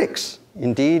and critics.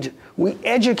 Indeed, we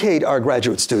educate our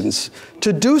graduate students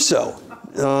to do so,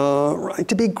 right?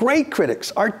 To be great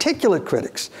critics, articulate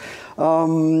critics,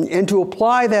 and to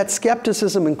apply that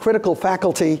skepticism and critical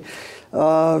faculty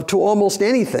to almost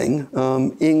anything,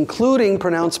 including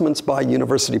pronouncements by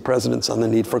university presidents on the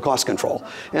need for cost control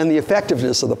and the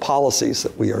effectiveness of the policies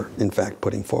that we are, in fact,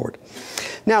 putting forward.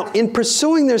 Now, in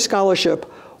pursuing their scholarship,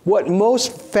 what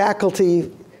most faculty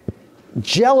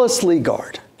jealously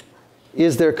guard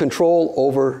is their control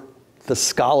over the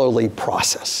scholarly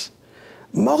process.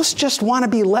 Most just want to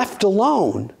be left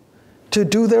alone to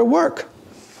do their work,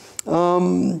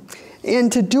 and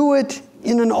to do it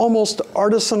in an almost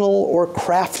artisanal or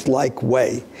craft-like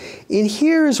way. And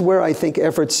here's where I think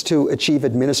efforts to achieve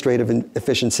administrative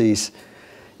efficiencies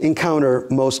encounter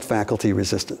most faculty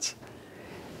resistance.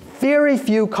 Very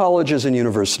few colleges and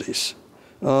universities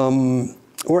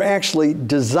were actually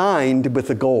designed with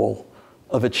the goal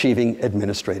of achieving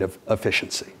administrative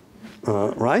efficiency,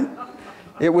 right?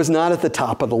 It was not at the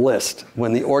top of the list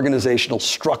when the organizational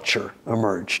structure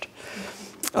emerged.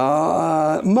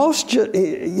 Most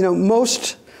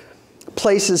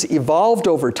places evolved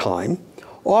over time,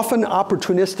 often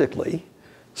opportunistically,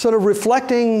 sort of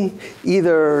reflecting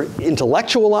either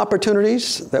intellectual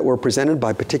opportunities that were presented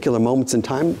by particular moments in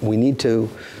time. We need to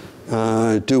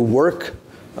do work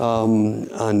in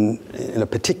a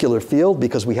particular field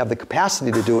because we have the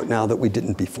capacity to do it now that we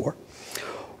didn't before.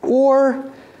 Or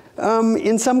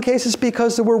in some cases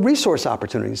because there were resource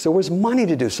opportunities. There was money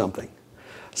to do something.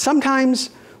 Sometimes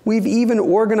we've even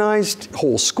organized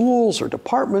whole schools or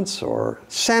departments or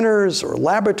centers or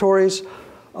laboratories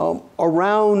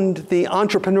around the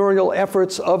entrepreneurial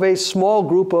efforts of a small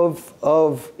group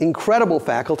of incredible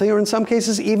faculty, or in some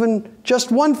cases even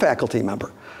just one faculty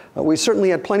member. We certainly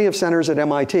had plenty of centers at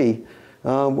MIT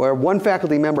where one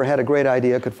faculty member had a great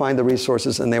idea, could find the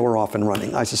resources, and they were off and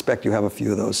running. I suspect you have a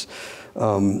few of those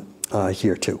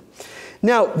here too.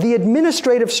 Now, the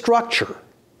administrative structure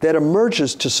that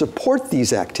emerges to support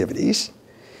these activities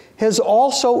has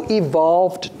also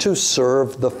evolved to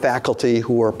serve the faculty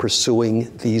who are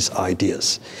pursuing these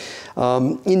ideas.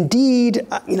 Indeed,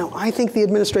 I think the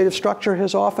administrative structure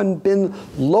has often been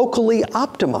locally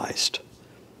optimized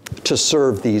to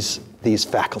serve these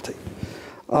faculty.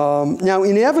 Now,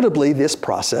 inevitably, this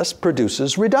process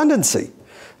produces redundancy,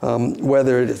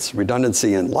 whether it's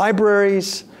redundancy in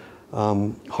libraries.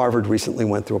 Harvard recently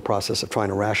went through a process of trying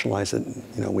to rationalize it.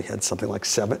 We had something like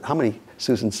how many,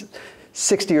 Susan?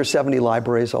 60 or 70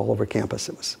 libraries all over campus.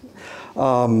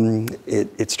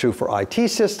 It's true for IT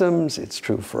systems. It's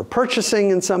true for purchasing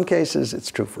in some cases. It's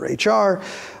true for HR.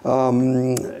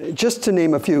 Just to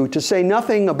name a few, to say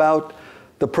nothing about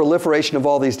the proliferation of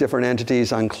all these different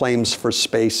entities on claims for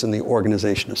space and the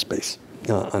organization of space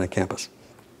on a campus.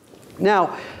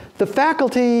 Now, the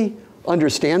faculty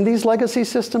understand these legacy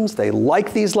systems. They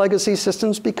like these legacy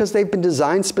systems because they've been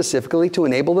designed specifically to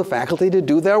enable the faculty to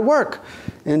do their work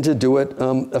and to do it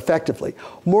effectively.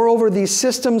 Moreover, these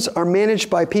systems are managed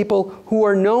by people who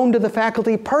are known to the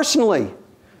faculty personally.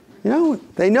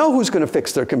 They know who's going to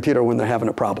fix their computer when they're having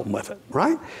a problem with it,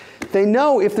 right? They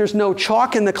know if there's no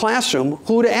chalk in the classroom,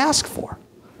 who to ask for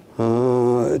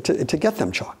to get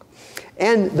them chalk.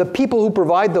 And the people who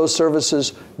provide those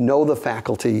services know the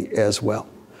faculty as well.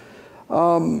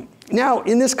 Now,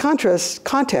 in this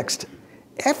context,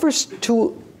 efforts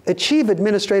to achieve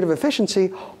administrative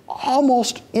efficiency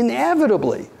almost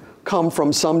inevitably come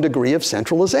from some degree of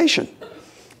centralization.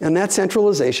 And that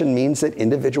centralization means that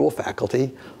individual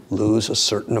faculty lose a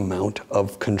certain amount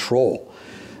of control.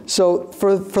 So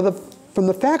from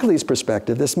the faculty's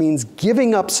perspective, this means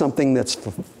giving up something that's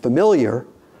familiar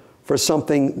for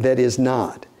something that is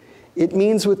not. It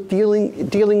means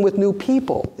dealing with new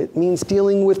people. It means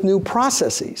dealing with new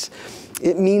processes.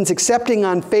 It means accepting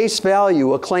on face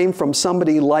value a claim from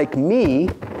somebody like me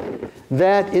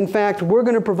that, in fact, we're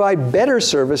going to provide better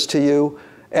service to you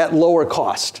at lower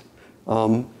cost.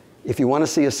 If you want to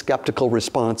see a skeptical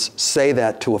response, say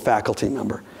that to a faculty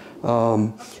member.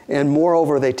 And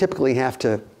moreover, they typically have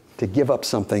to give up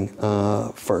something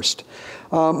first.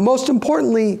 Most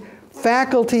importantly,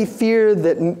 faculty fear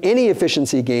that any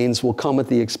efficiency gains will come at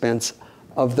the expense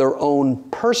of their own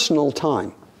personal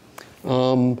time,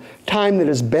 time that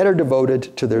is better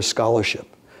devoted to their scholarship.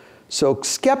 So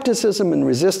skepticism and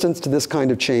resistance to this kind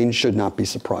of change should not be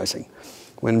surprising.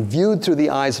 When viewed through the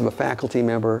eyes of a faculty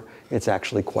member, it's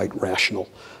actually quite rational.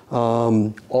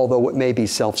 Although it may be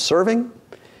self-serving,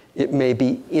 it may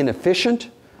be inefficient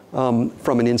from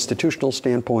an institutional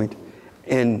standpoint,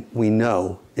 And we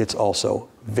know it's also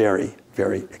very,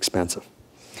 very expensive.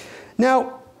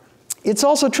 Now, it's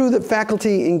also true that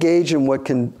faculty engage in what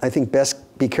can, I think,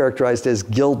 best be characterized as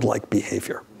guild-like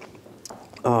behavior.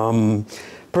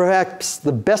 Perhaps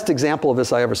the best example of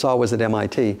this I ever saw was at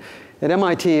MIT. At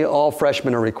MIT, all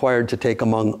freshmen are required to take,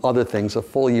 among other things, a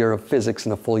full year of physics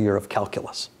and a full year of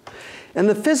calculus. And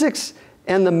the physics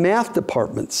and the math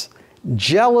departments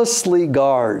jealously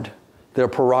guard their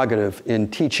prerogative in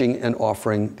teaching and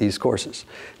offering these courses.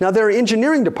 Now, there are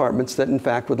engineering departments that, in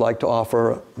fact, would like to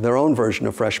offer their own version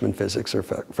of freshman physics or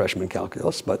freshman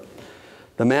calculus, but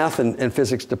the math and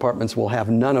physics departments will have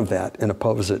none of that and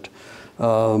oppose it,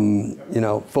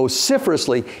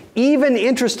 vociferously. Even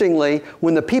interestingly,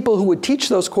 when the people who would teach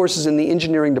those courses in the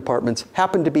engineering departments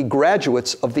happen to be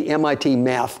graduates of the MIT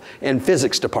math and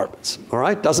physics departments, all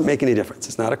right? Doesn't make any difference.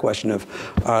 It's not a question of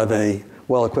are they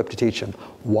well equipped to teach them.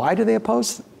 Why do they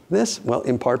oppose this? Well,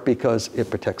 in part because it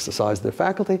protects the size of their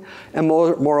faculty, and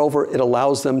moreover, it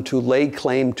allows them to lay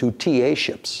claim to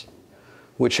TA-ships,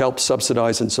 which helps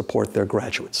subsidize and support their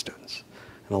graduate students,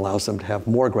 and allows them to have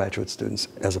more graduate students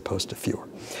as opposed to fewer.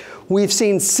 We've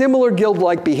seen similar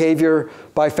guild-like behavior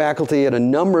by faculty at a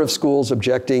number of schools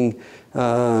objecting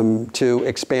to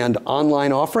expand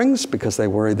online offerings because they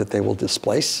worry that they will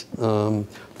displace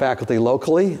faculty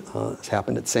locally. It's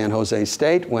happened at San Jose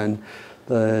State when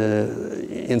the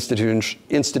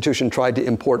institution tried to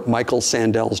import Michael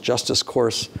Sandel's justice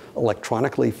course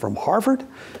electronically from Harvard.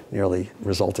 Nearly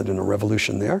resulted in a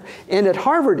revolution there. And at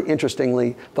Harvard,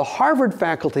 interestingly, the Harvard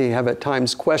faculty have at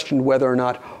times questioned whether or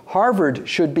not Harvard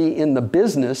should be in the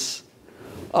business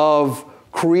of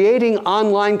creating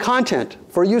online content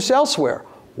for use elsewhere.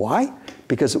 Why?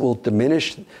 Because it will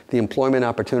diminish the employment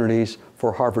opportunities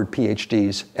for Harvard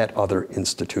PhDs at other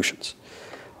institutions.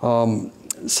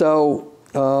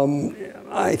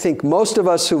 I think most of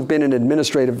us who've been in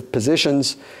administrative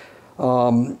positions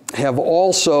have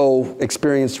also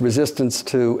experienced resistance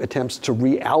to attempts to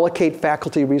reallocate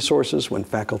faculty resources when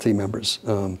faculty members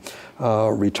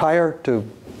retire to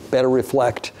better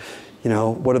reflect,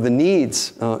 what are the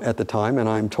needs at the time. And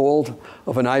I'm told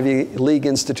of an Ivy League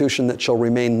institution that shall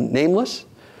remain nameless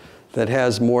that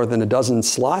has more than a dozen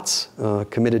slots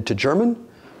committed to German,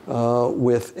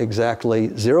 with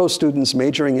exactly 0 students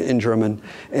majoring in German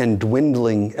and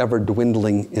ever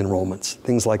dwindling enrollments.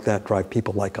 Things like that drive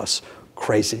people like us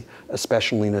crazy,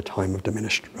 especially in a time of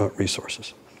diminished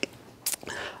resources.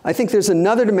 I think there's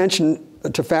another dimension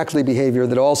to faculty behavior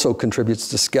that also contributes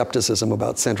to skepticism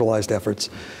about centralized efforts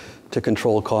to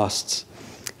control costs.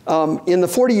 In the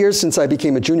 40 years since I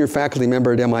became a junior faculty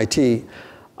member at MIT,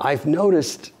 I've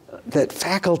noticed that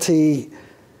faculty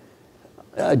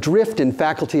drift in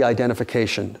faculty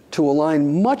identification to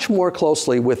align much more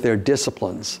closely with their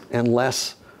disciplines and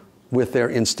less with their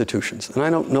institutions. And I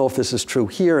don't know if this is true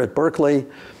here at Berkeley,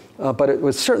 but it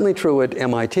was certainly true at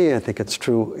MIT. I think it's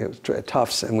true at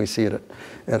Tufts, and we see it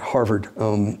at Harvard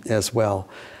as well.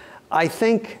 I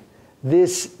think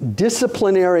this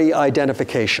disciplinary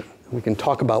identification, we can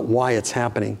talk about why it's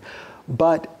happening,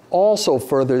 but also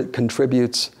further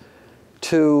contributes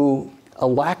to a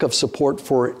lack of support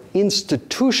for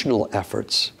institutional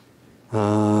efforts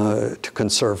to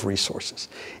conserve resources.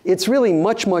 It's really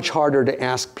much, much harder to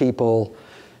ask people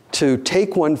to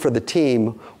take one for the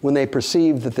team when they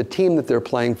perceive that the team that they're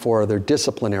playing for are their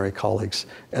disciplinary colleagues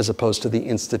as opposed to the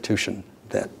institution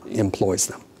that employs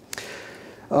them.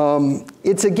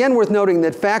 It's again worth noting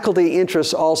that faculty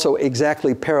interests also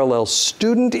exactly parallel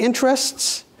student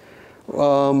interests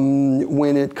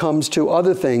when it comes to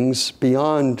other things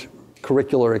beyond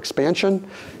curricular expansion,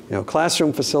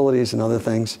 classroom facilities and other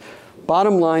things.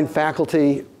 Bottom line,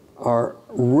 faculty are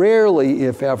rarely,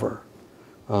 if ever,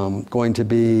 going to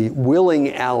be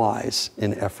willing allies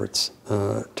in efforts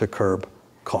to curb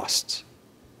costs.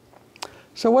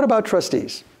 So what about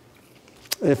trustees?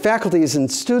 If faculties and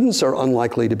students are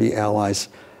unlikely to be allies,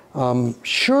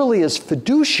 surely as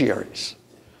fiduciaries,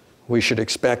 we should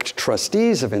expect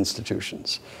trustees of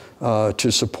institutions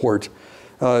to support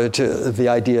to the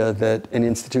idea that an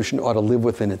institution ought to live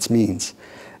within its means.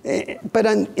 But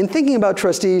in thinking about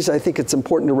trustees, I think it's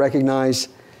important to recognize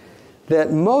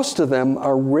that most of them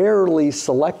are rarely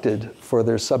selected for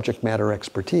their subject matter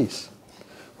expertise.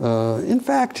 In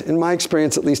fact, in my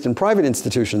experience, at least in private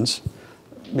institutions,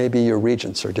 maybe your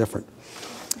regents are different.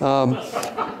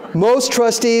 Most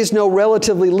trustees know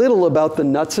relatively little about the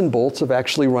nuts and bolts of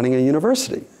actually running a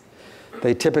university.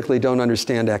 They typically don't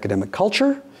understand academic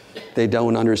culture. They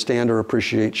don't understand or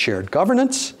appreciate shared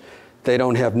governance. They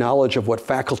don't have knowledge of what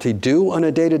faculty do on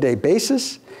a day-to-day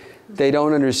basis. They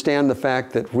don't understand the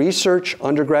fact that research,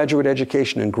 undergraduate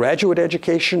education, and graduate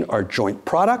education are joint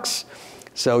products.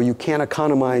 So you can't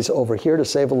economize over here to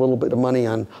save a little bit of money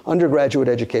on undergraduate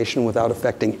education without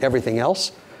affecting everything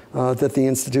else that the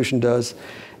institution does.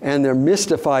 And they're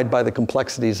mystified by the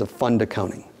complexities of fund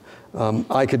accounting.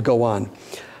 I could go on.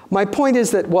 My point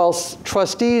is that while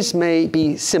trustees may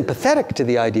be sympathetic to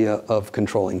the idea of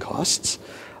controlling costs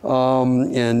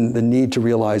and the need to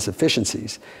realize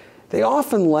efficiencies, they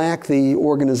often lack the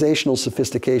organizational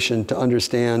sophistication to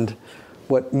understand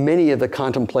what many of the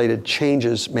contemplated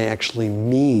changes may actually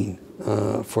mean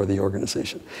for the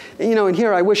organization. And, you know, and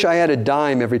here I wish I had a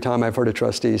dime every time I've heard a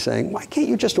trustee saying, why can't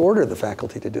you just order the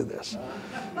faculty to do this?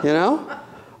 You know?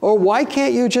 Or why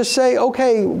can't you just say,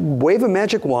 okay, wave a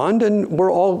magic wand and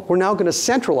we're now going to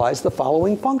centralize the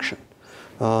following function.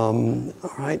 All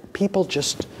right, people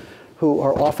just who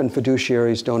are often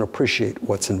fiduciaries don't appreciate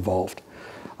what's involved.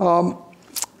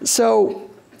 So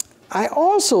I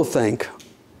also think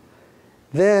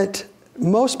that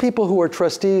most people who are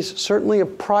trustees, certainly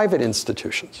of private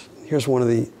institutions, here's one of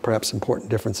the perhaps important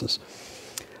differences,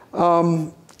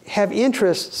 have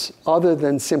interests other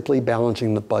than simply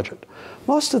balancing the budget.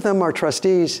 Most of them are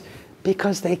trustees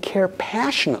because they care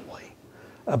passionately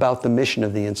about the mission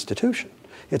of the institution.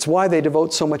 It's why they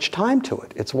devote so much time to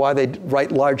it. It's why they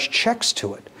write large checks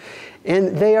to it.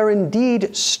 And they are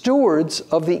indeed stewards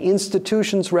of the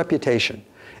institution's reputation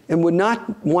and would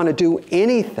not want to do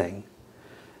anything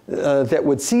that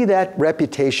would see that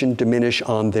reputation diminish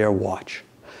on their watch.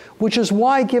 Which is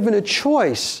why, given a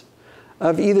choice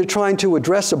of either trying to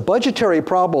address a budgetary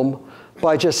problem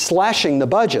by just slashing the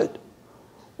budget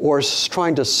or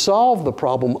trying to solve the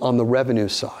problem on the revenue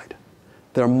side,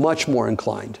 they're much more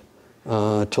inclined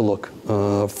to look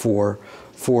for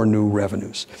new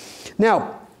revenues.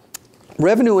 Now,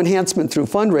 revenue enhancement through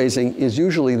fundraising is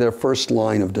usually their first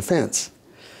line of defense.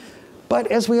 But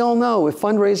as we all know, if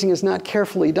fundraising is not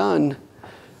carefully done,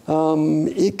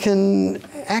 it can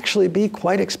actually be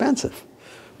quite expensive.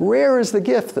 Rare is the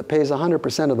gift that pays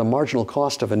 100% of the marginal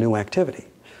cost of a new activity.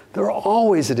 There are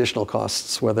always additional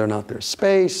costs, whether or not there's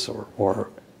space or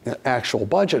actual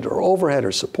budget or overhead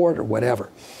or support or whatever.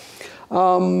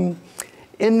 And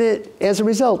that, as a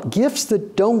result, gifts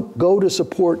that don't go to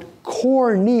support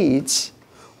core needs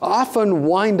often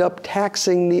wind up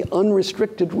taxing the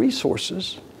unrestricted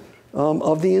resources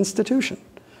of the institution.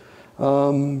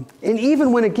 And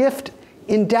even when a gift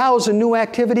endows a new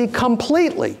activity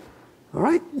completely, all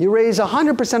right, you raise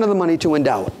 100% of the money to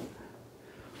endow it.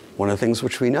 One of the things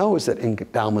which we know is that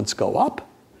endowments go up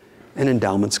and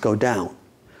endowments go down.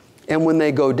 And when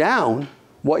they go down,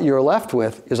 what you're left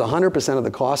with is 100% of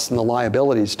the costs and the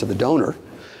liabilities to the donor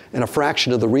and a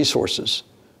fraction of the resources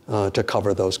to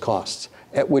cover those costs.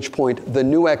 At which point, the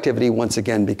new activity once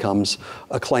again becomes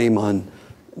a claim on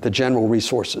the general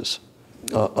resources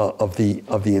of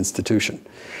the institution.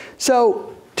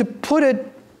 So to put it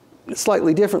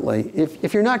slightly differently,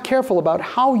 if you're not careful about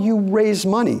how you raise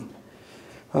money,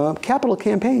 capital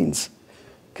campaigns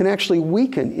can actually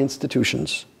weaken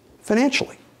institutions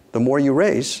financially. The more you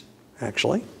raise,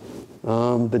 actually,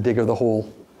 the digger the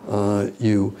hole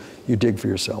you dig for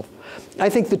yourself. I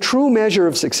think the true measure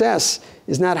of success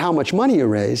is not how much money you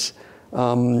raise,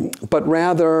 but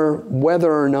rather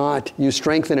whether or not you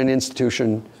strengthen an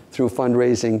institution through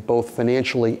fundraising both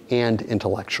financially and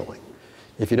intellectually.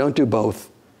 If you don't do both,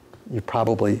 you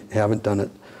probably haven't done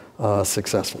it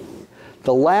successfully.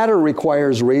 The latter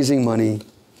requires raising money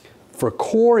for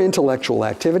core intellectual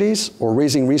activities or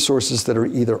raising resources that are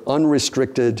either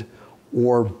unrestricted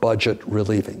or budget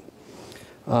relieving.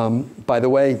 By the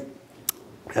way,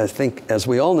 I think, as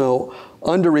we all know,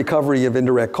 under recovery of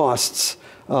indirect costs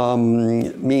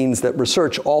means that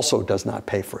research also does not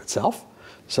pay for itself.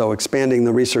 So expanding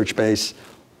the research base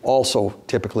also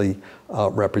typically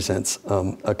represents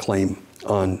a claim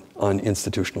on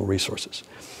institutional resources.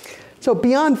 So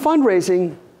beyond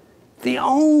fundraising, the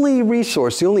only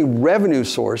resource, the only revenue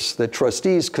source that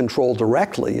trustees control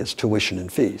directly is tuition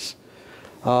and fees.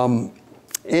 And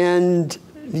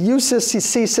the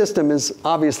UCC system is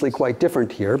obviously quite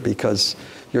different here because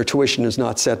your tuition is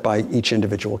not set by each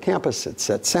individual campus, it's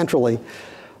set centrally.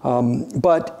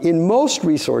 But in most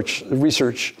research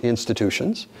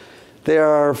institutions, there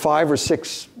are 5 or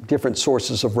 6 different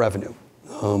sources of revenue.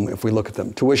 If we look at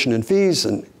them, tuition and fees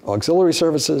and auxiliary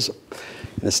services,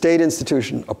 in a state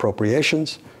institution,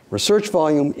 appropriations, research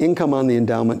volume, income on the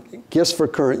endowment, gifts for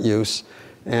current use,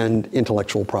 and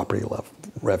intellectual property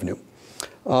revenue.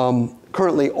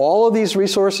 Currently, all of these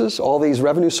resources, all these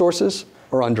revenue sources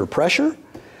are under pressure.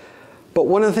 But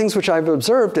one of the things which I've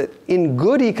observed that in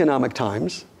good economic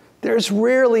times, there's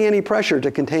rarely any pressure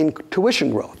to contain tuition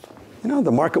growth. You know,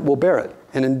 the market will bear it.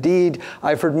 And indeed,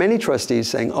 I've heard many trustees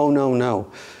saying, oh, no,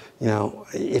 no. You know,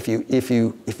 if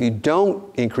you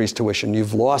don't increase tuition,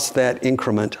 you've lost that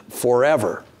increment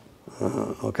forever.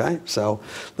 Okay, so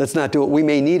let's not do it. We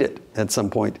may need it at some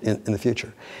point in the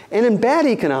future. And in bad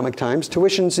economic times,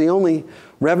 tuition's the only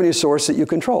revenue source that you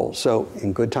control. So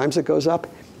in good times it goes up,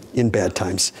 in bad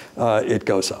times it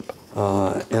goes up.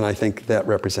 And I think that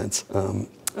represents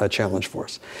a challenge for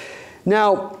us.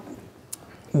 Now,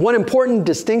 one important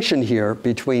distinction here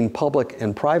between public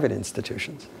and private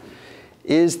institutions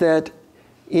is that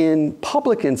in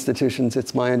public institutions,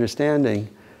 it's my understanding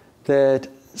that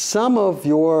some of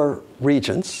your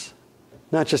regents,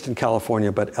 not just in California,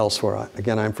 but elsewhere,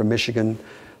 again, I'm from Michigan,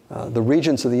 the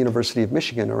regents of the University of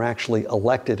Michigan are actually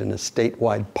elected in a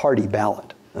statewide party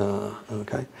ballot,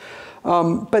 okay?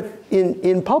 But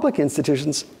in public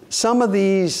institutions, some of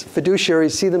these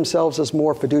fiduciaries see themselves as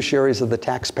more fiduciaries of the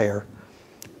taxpayer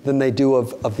than they do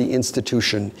of the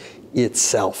institution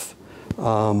itself.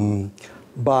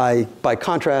 By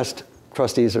contrast,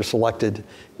 trustees are selected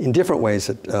in different ways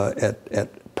at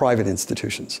private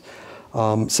institutions.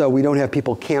 So we don't have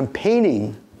people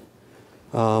campaigning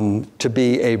to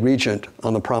be a regent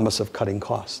on the promise of cutting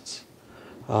costs.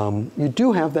 You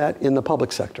do have that in the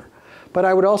public sector. But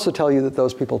I would also tell you that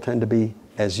those people tend to be,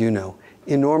 as you know,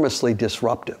 enormously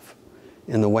disruptive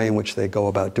in the way in which they go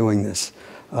about doing this.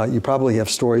 You probably have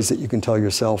stories that you can tell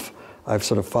yourself. I've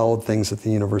sort of followed things at the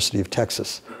University of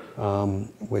Texas,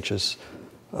 which has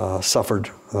suffered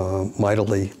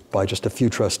mightily by just a few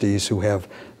trustees who have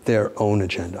their own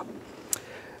agenda.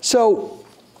 So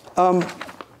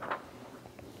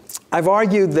I've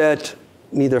argued that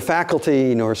neither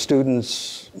faculty nor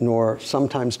students nor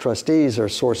sometimes trustees are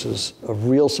sources of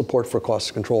real support for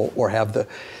cost control or have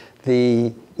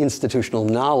the institutional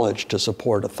knowledge to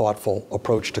support a thoughtful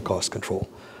approach to cost control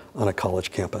on a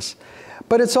college campus.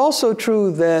 But it's also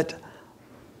true that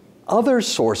other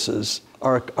sources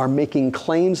are making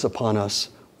claims upon us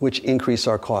which increase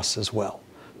our costs as well.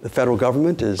 The federal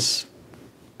government is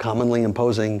commonly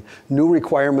imposing new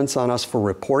requirements on us for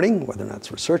reporting, whether or not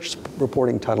it's research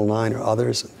reporting, Title IX or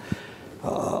others.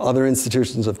 Other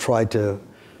institutions have tried to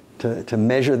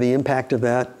measure the impact of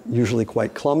that, usually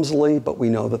quite clumsily, but we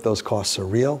know that those costs are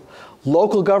real.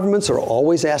 Local governments are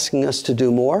always asking us to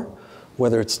do more,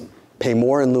 whether it's pay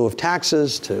more in lieu of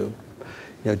taxes, to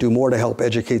do more to help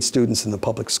educate students in the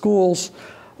public schools.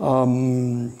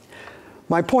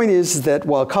 My point is that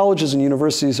while colleges and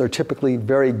universities are typically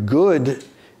very good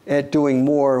at doing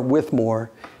more with more,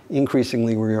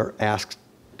 increasingly we are asked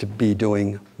to be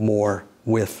doing more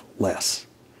with less.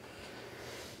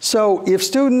 So if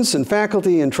students and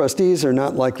faculty and trustees are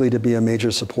not likely to be a major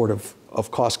support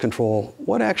of cost control,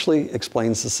 what actually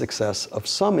explains the success of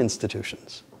some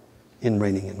institutions in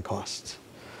reining in costs?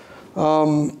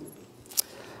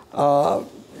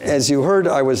 As you heard,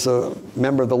 I was a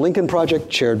member of the Lincoln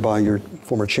Project, chaired by your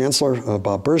former chancellor,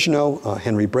 Bob Bergeneau.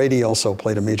 Henry Brady also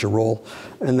played a major role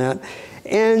in that.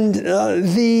 And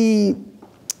the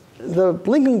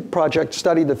Lincoln Project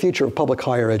studied the future of public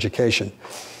higher education.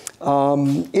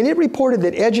 And it reported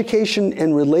that education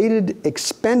and related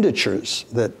expenditures,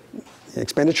 that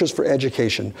expenditures for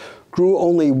education, grew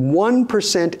only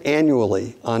 1%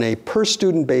 annually on a per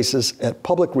student basis at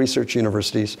public research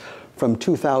universities from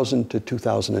 2000 to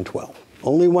 2012.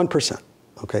 Only 1%,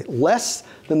 okay? Less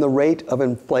than the rate of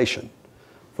inflation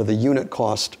for the unit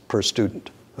cost per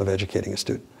student of educating a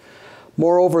student.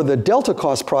 Moreover, the Delta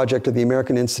Cost Project of the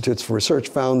American Institutes for Research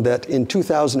found that in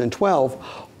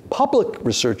 2012, public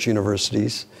research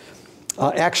universities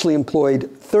actually employed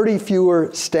 30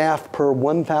 fewer staff per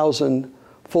 1,000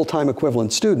 full-time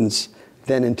equivalent students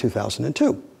than in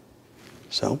 2002.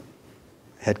 So,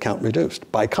 headcount reduced.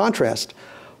 By contrast,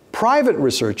 private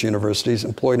research universities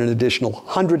employed an additional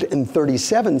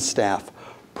 137 staff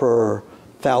per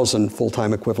 1,000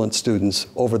 full-time equivalent students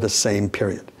over the same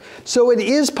period. So it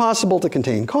is possible to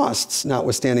contain costs,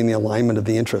 notwithstanding the alignment of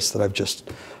the interests that I've just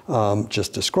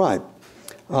described.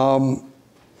 But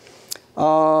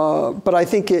I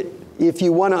think if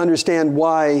you want to understand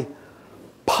why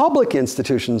public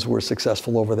institutions were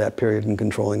successful over that period in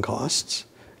controlling costs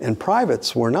and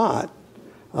privates were not,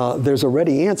 there's a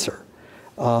ready answer.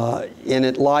 And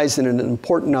it lies in an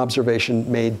important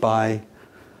observation made by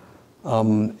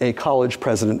a college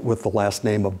president with the last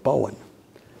name of Bowen.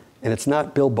 And it's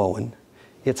not Bill Bowen,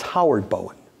 it's Howard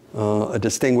Bowen. a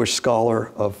distinguished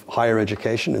scholar of higher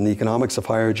education and the economics of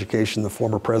higher education, the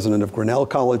former president of Grinnell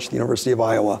College, the University of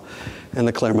Iowa, and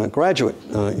the Claremont Graduate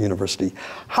University.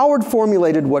 Howard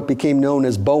formulated what became known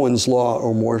as Bowen's law,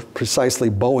 or more precisely,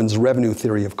 Bowen's revenue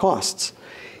theory of costs.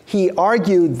 He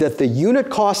argued that the unit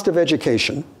cost of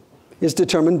education is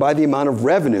determined by the amount of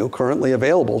revenue currently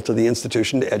available to the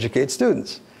institution to educate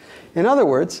students. In other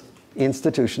words,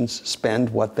 institutions spend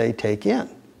what they take in.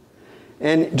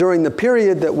 And during the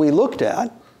period that we looked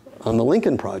at on the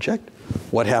Lincoln Project,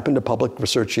 what happened to public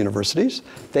research universities?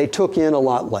 They took in a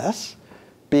lot less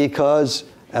because,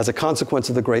 as a consequence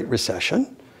of the Great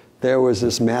Recession, there was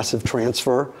this massive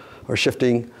transfer or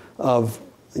shifting of,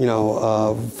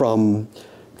 from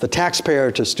the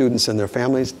taxpayer to students and their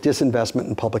families, disinvestment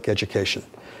in public education.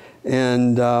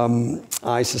 And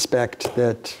I suspect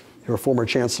that your former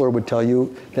chancellor would tell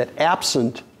you that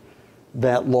absent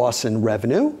that loss in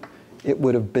revenue, it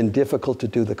would have been difficult to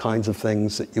do the kinds of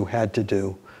things that you had to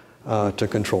do to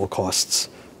control costs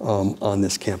on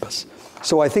this campus.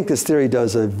 So I think this theory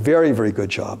does a very, very good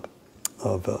job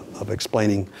of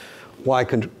explaining why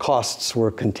costs were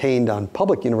contained on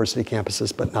public university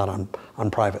campuses but not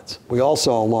on privates. We all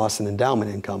saw a loss in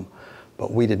endowment income,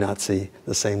 but we did not see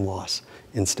the same loss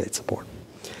in state support.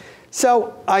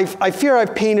 So I fear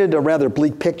I've painted a rather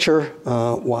bleak picture.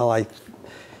 While I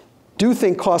do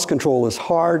think cost control is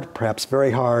hard, perhaps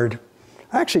very hard,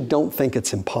 I actually don't think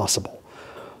it's impossible.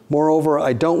 Moreover,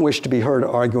 I don't wish to be heard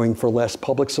arguing for less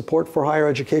public support for higher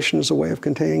education as a way of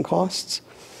containing costs.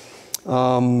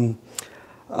 I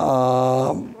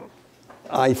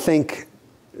think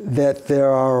that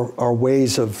there are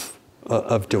ways of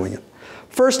doing it.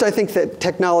 First, I think that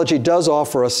technology does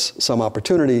offer us some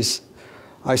opportunities.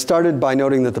 I started by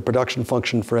noting that the production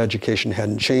function for education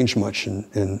hadn't changed much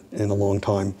in a long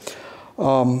time.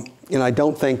 And I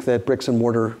don't think that bricks and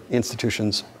mortar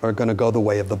institutions are going to go the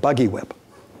way of the buggy whip.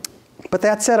 But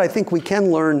that said, I think we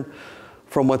can learn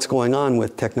from what's going on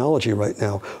with technology right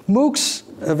now. MOOCs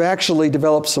have actually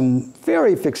developed some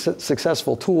very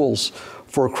successful tools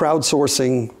for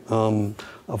crowdsourcing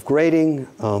of grading,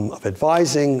 of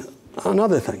advising, on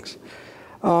other things.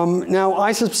 Now,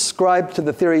 I subscribe to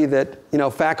the theory that,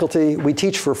 faculty, we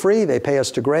teach for free, they pay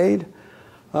us to grade.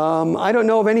 I don't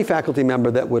know of any faculty member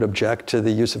that would object to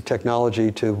the use of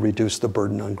technology to reduce the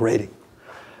burden on grading.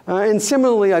 And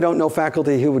similarly, I don't know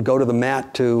faculty who would go to the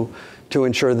mat to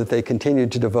ensure that they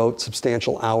continued to devote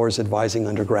substantial hours advising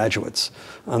undergraduates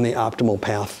on the optimal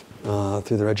path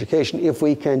through their education. If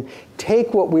we can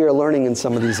take what we are learning in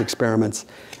some of these experiments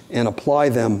and apply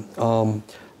them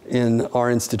in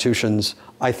our institutions,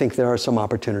 I think there are some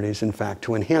opportunities, in fact,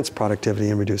 to enhance productivity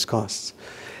and reduce costs.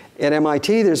 At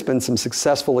MIT, there's been some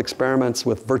successful experiments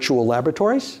with virtual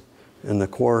laboratories in the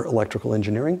core electrical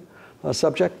engineering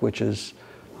subject, which is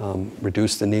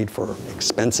reduce the need for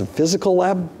expensive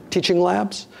physical teaching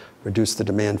labs, reduce the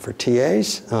demand for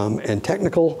TAs and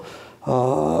technical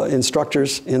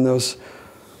instructors in those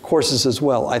courses as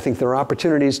well. I think there are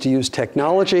opportunities to use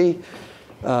technology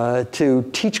to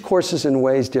teach courses in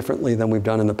ways differently than we've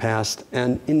done in the past,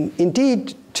 and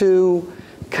indeed to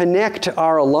connect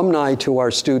our alumni to our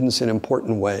students in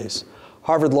important ways.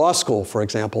 Harvard Law School, for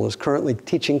example, is currently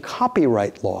teaching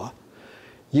copyright law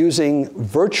using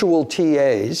virtual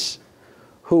TAs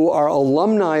who are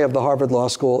alumni of the Harvard Law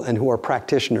School and who are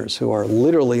practitioners, who are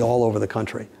literally all over the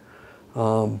country,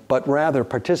 but rather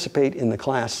participate in the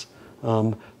class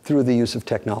through the use of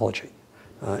technology.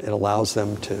 It allows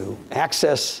them to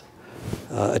access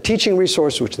a teaching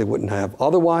resource which they wouldn't have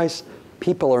otherwise.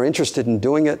 People are interested in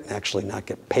doing it and actually not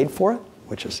get paid for it,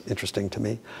 which is interesting to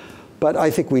me. But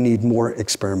I think we need more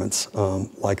experiments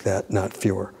like that, not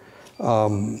fewer.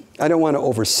 I don't want to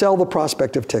oversell the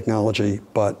prospect of technology,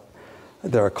 but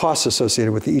there are costs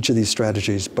associated with each of these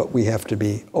strategies, but we have to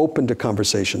be open to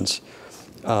conversations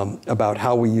about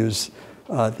how we use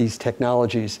these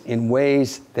technologies in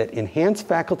ways that enhance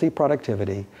faculty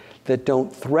productivity, that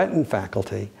don't threaten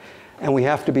faculty, and we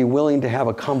have to be willing to have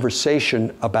a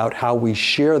conversation about how we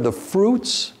share the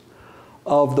fruits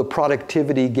of the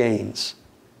productivity gains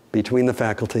between the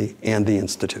faculty and the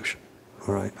institution.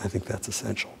 All right, I think that's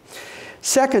essential.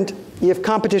 Second, if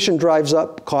competition drives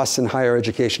up costs in higher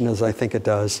education, as I think it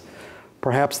does,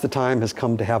 perhaps the time has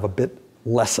come to have a bit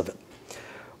less of it.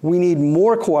 We need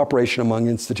more cooperation among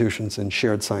institutions in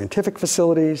shared scientific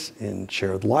facilities, in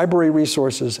shared library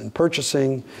resources, in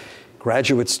purchasing,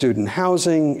 graduate student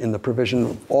housing, in the provision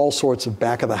of all sorts of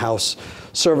back-of-the-house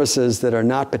services that are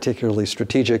not particularly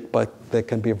strategic, but that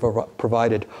can be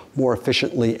provided more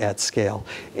efficiently at scale.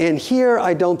 And here,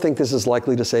 I don't think this is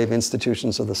likely to save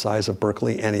institutions of the size of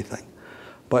Berkeley anything.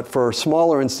 But for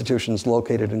smaller institutions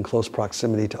located in close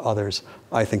proximity to others,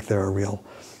 I think there are real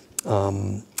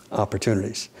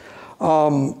opportunities.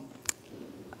 The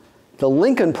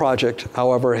Lincoln Project,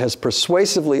 however, has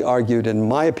persuasively argued, in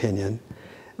my opinion,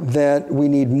 that we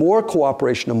need more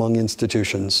cooperation among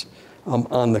institutions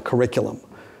on the curriculum.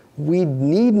 We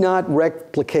need not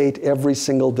replicate every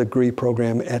single degree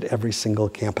program at every single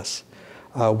campus.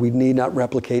 We need not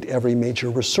replicate every major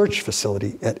research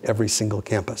facility at every single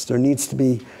campus. There needs to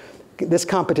be, this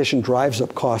competition drives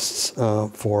up costs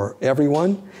for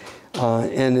everyone.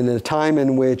 And in a time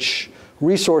in which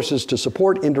resources to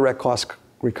support indirect cost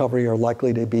recovery are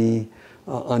likely to be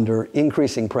under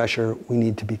increasing pressure, we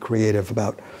need to be creative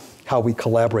about how we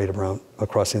collaborate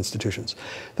across institutions.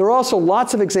 There are also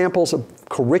lots of examples of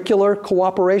curricular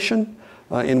cooperation.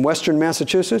 In Western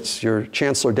Massachusetts, your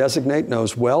chancellor-designate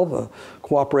knows well the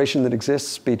cooperation that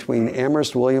exists between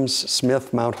Amherst, Williams,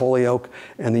 Smith, Mount Holyoke,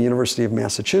 and the University of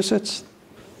Massachusetts.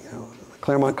 You know,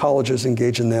 Claremont colleges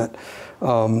engage in that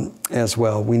as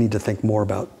well. We need to think more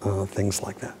about things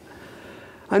like that.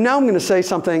 And now I'm going to say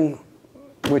something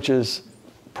which is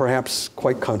perhaps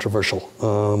quite controversial.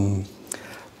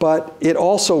 But it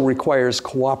also requires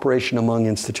cooperation among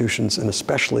institutions, and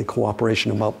especially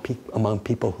cooperation among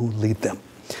people who lead them.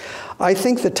 I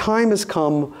think the time has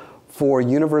come for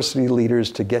university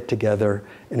leaders to get together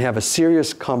and have a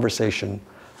serious conversation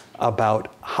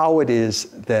about how it is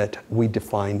that we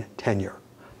define tenure.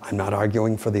 I'm not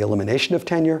arguing for the elimination of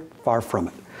tenure, far from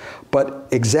it. But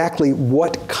exactly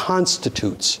what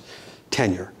constitutes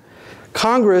tenure?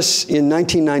 Congress in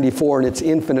 1994, in its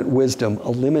infinite wisdom,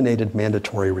 eliminated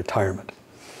mandatory retirement.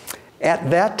 At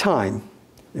that time,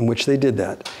 in which they did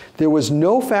that, there was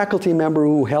no faculty member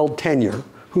who held tenure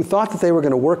who thought that they were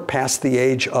going to work past the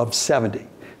age of 70.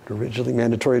 Originally,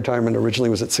 mandatory retirement originally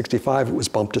was at 65, it was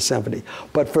bumped to 70.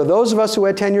 But for those of us who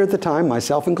had tenure at the time,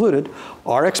 myself included,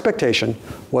 our expectation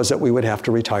was that we would have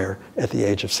to retire at the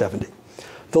age of 70.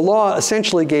 The law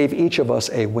essentially gave each of us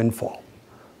a windfall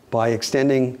by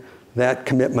extending that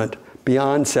commitment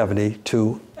beyond 70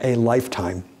 to a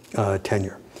lifetime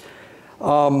tenure.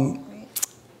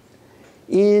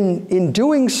 In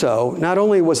doing so, not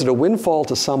only was it a windfall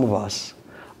to some of us,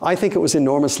 I think it was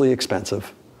enormously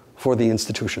expensive for the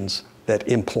institutions that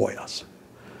employ us.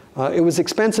 It was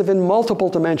expensive in multiple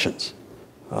dimensions.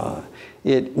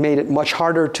 It made it much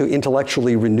harder to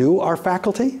intellectually renew our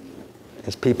faculty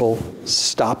as people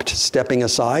stopped stepping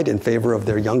aside in favor of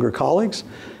their younger colleagues,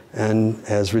 and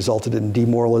has resulted in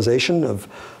demoralization of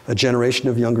a generation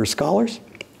of younger scholars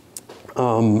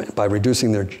by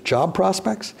reducing their job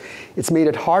prospects. It's made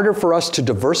it harder for us to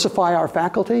diversify our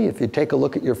faculty. If you take a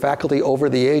look at your faculty over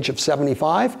the age of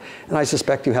 75, and I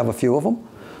suspect you have a few of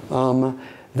them,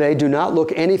 they do not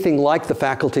look anything like the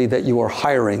faculty that you are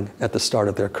hiring at the start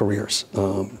of their careers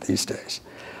these days.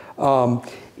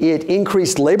 It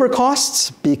increased labor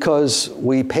costs because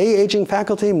we pay aging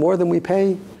faculty more than we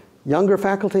pay younger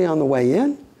faculty on the way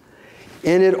in.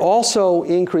 And it also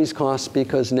increased costs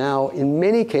because now, in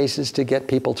many cases, to get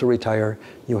people to retire,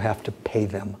 you have to pay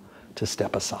them to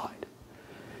step aside.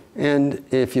 And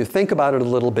if you think about it a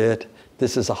little bit,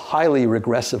 this is a highly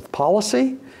regressive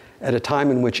policy at a time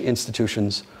in which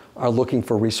institutions are looking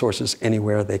for resources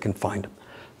anywhere they can find them.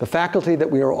 The faculty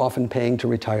that we are often paying to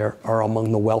retire are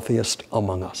among the wealthiest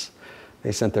among us.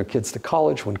 They sent their kids to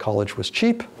college when college was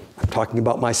cheap. I'm talking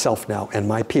about myself now and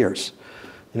my peers.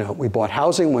 You know, we bought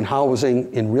housing when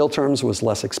housing in real terms was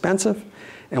less expensive,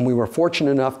 and we were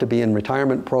fortunate enough to be in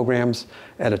retirement programs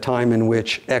at a time in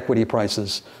which equity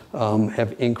prices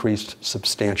have increased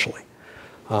substantially.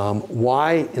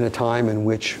 Why, in a time in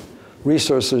which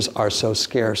resources are so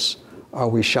scarce, are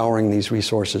we showering these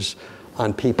resources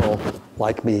on people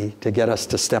like me to get us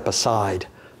to step aside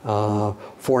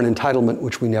for an entitlement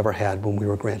which we never had when we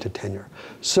were granted tenure?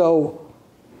 So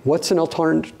what's an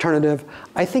alternative?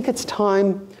 I think it's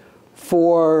time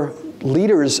for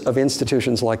leaders of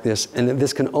institutions like this, and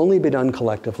this can only be done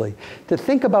collectively, to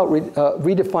think about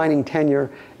redefining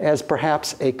tenure as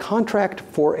perhaps a contract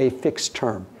for a fixed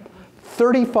term.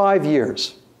 35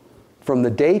 years from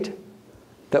the date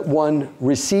that one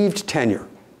received tenure.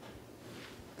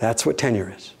 That's what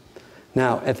tenure is.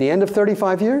 Now, at the end of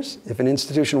 35 years, if an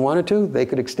institution wanted to, they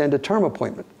could extend a term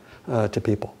appointment to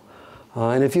people.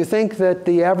 And if you think that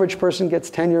the average person gets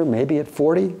tenure maybe at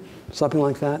 40, something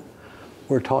like that,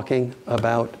 we're talking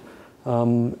about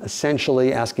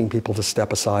essentially asking people to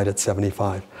step aside at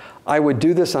 75. I would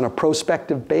do this on a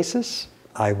prospective basis.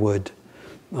 I would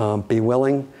be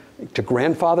willing to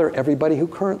grandfather everybody who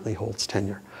currently holds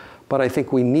tenure. But I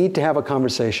think we need to have a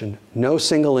conversation. No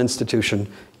single institution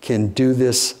can do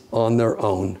this on their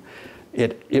own.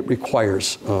 it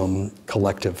requires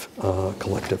collective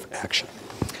action.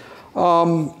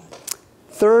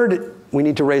 Third, we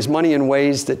need to raise money in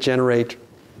ways that generate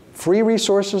free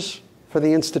resources for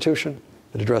the institution,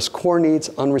 that address core needs,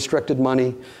 unrestricted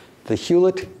money. The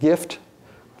Hewlett gift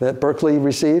that Berkeley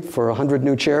received for 100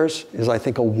 new chairs is, I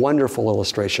think, a wonderful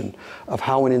illustration of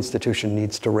how an institution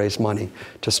needs to raise money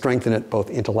to strengthen it both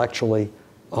intellectually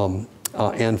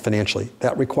and financially.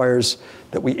 That requires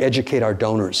that we educate our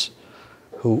donors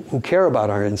who care about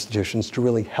our institutions to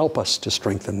really help us to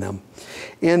strengthen them.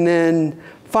 And then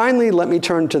finally, let me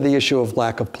turn to the issue of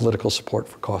lack of political support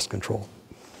for cost control.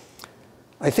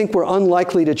 I think we're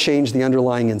unlikely to change the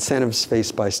underlying incentives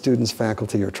faced by students,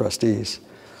 faculty, or trustees.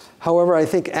 However, I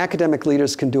think academic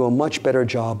leaders can do a much better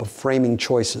job of framing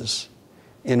choices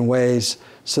in ways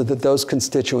so that those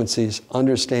constituencies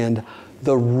understand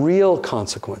the real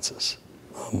consequences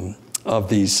of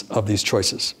these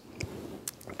choices.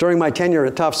 During my tenure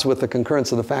at Tufts, with the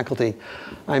concurrence of the faculty,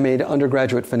 I made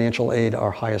undergraduate financial aid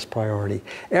our highest priority.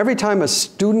 Every time a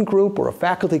student group or a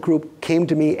faculty group came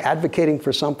to me advocating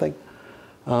for something,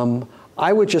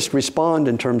 I would just respond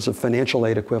in terms of financial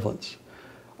aid equivalents.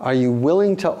 Are you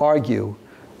willing to argue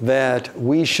that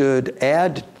we should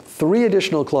add 3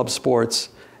 additional club sports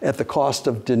at the cost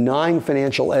of denying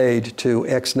financial aid to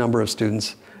X number of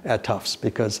students at Tufts?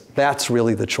 Because that's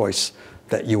really the choice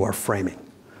that you are framing.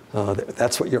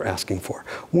 That's what you're asking for.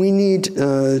 We need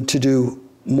to do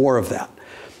more of that.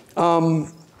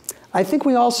 I think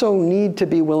we also need to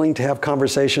be willing to have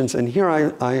conversations, and here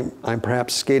I'm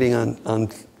perhaps skating on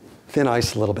thin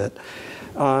ice a little bit,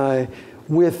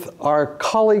 with our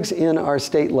colleagues in our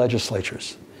state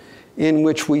legislatures, in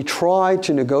which we try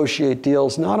to negotiate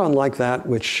deals not unlike that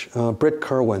which Britt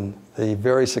Kerwin, the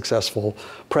very successful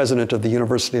president of the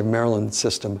University of Maryland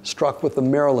system, struck with the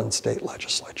Maryland state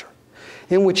legislature,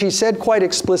 in which he said quite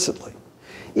explicitly,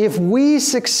 if we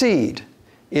succeed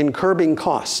in curbing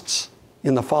costs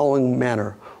in the following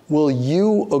manner, will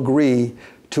you agree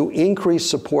to increase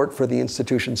support for the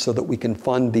institution so that we can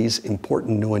fund these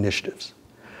important new initiatives?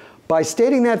 By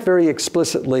stating that very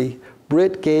explicitly,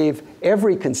 Britt gave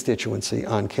every constituency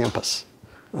on campus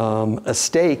a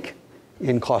stake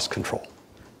in cost control.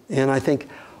 And I think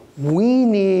we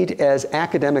need, as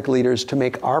academic leaders, to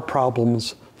make our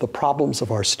problems the problems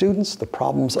of our students, the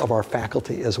problems of our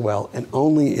faculty as well. And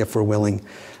only if we're willing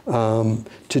to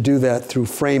do that through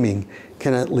framing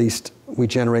can at least we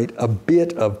generate a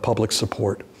bit of public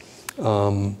support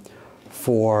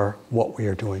for what we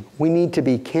are doing. We need to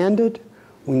be candid.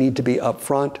 We need to be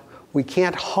upfront. We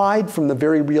can't hide from the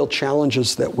very real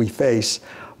challenges that we face,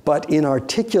 but in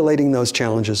articulating those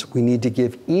challenges, we need to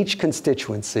give each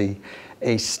constituency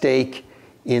a stake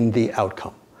in the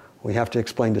outcome. We have to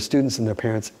explain to students and their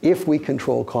parents, if we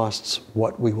control costs,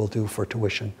 what we will do for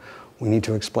tuition. We need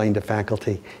to explain to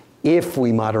faculty, if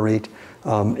we moderate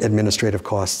administrative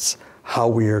costs, how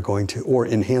we are going to, or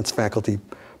enhance faculty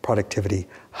productivity,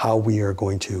 how we are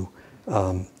going to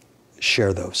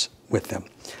share those with them.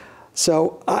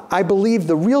 So I believe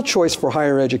the real choice for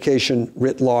higher education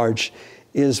writ large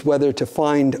is whether to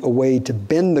find a way to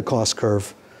bend the cost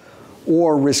curve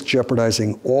or risk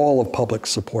jeopardizing all of public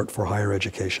support for higher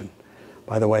education.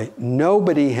 By the way,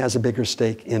 nobody has a bigger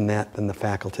stake in that than the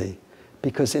faculty,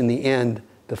 because in the end,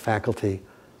 the faculty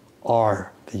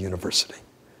are the university.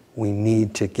 We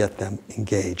need to get them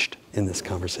engaged in this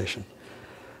conversation.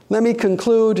 Let me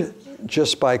conclude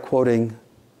just by quoting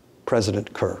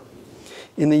President Kerr.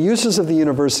 In the uses of the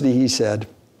university, he said,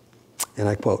 and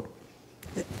I quote,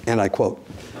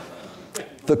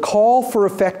 "The call for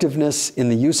effectiveness in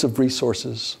the use of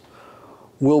resources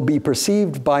will be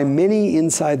perceived by many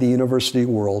inside the university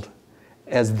world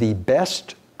as the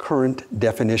best current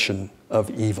definition of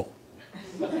evil."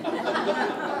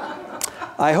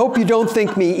 I hope you don't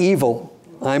think me evil.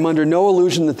 I'm under no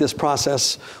illusion that this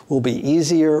process will be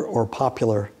easier or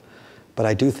popular, but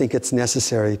I do think it's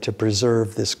necessary to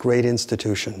preserve this great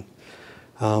institution,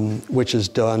 which has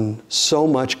done so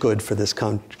much good for this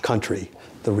country,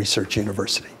 the Research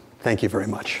University. Thank you very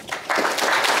much.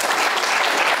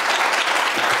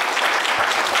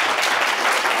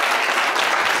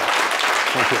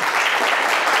 Thank you.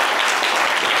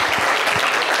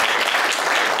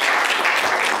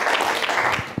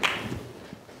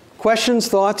 Questions,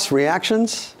 thoughts,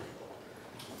 reactions?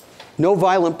 No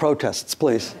violent protests,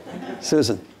 please.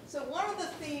 Susan. So one of the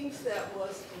themes that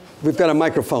was... We've got a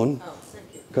microphone,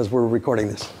 thank you. because we're recording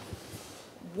this.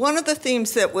 One of the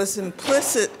themes that was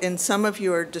implicit in some of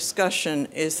your discussion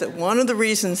is that one of the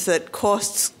reasons that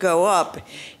costs go up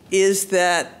is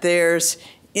that there's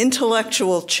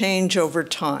intellectual change over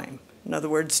time. In other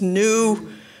words, new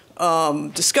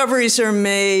discoveries are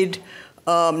made,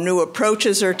 new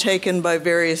approaches are taken by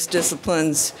various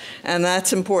disciplines, and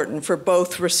that's important for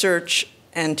both research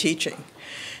and teaching.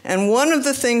 And one of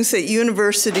the things that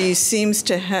universities seem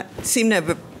to have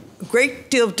a great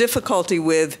deal of difficulty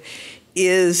with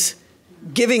is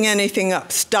giving anything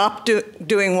up. Stop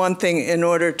doing one thing in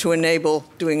order to enable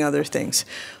doing other things.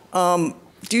 Do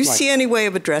you see any way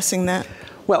of addressing that?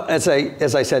 Well, as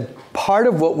I said, part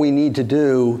of what we need to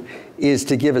do is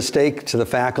to give a stake to the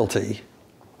faculty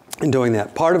in doing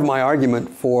that. Part of my argument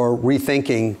for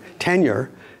rethinking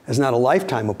tenure as not a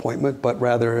lifetime appointment, but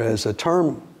rather as a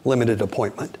term-limited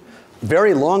appointment,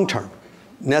 very long-term,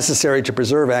 necessary to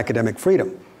preserve academic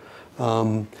freedom.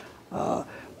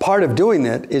 Part of doing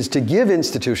that is to give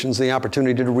institutions the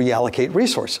opportunity to reallocate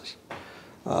resources.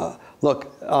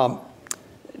 Look,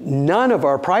 none of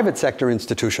our private sector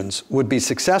institutions would be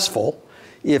successful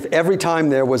if every time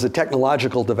there was a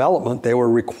technological development, they were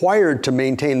required to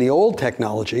maintain the old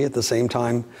technology at the same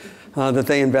time that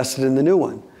they invested in the new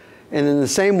one. And in the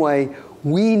same way,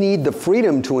 we need the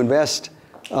freedom to invest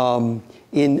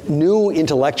in new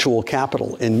intellectual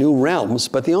capital, in new realms,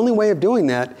 but the only way of doing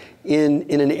that in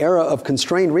an era of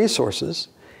constrained resources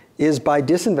is by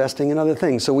disinvesting in other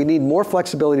things. So we need more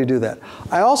flexibility to do that.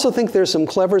 I also think there's some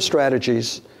clever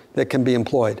strategies that can be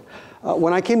employed.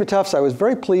 When I came to Tufts, I was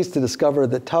very pleased to discover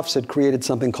that Tufts had created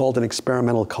something called an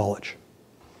experimental college.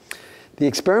 The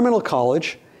experimental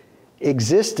college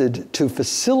existed to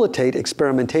facilitate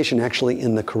experimentation actually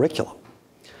in the curriculum.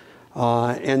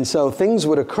 And so things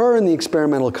would occur in the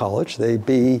experimental college. They'd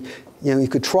be, you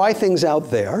could try things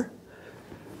out there,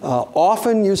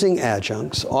 often using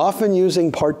adjuncts, often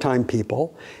using part-time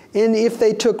people. And if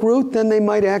they took root, then they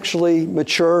might actually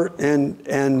mature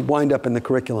and wind up in the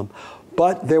curriculum.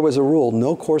 But there was a rule: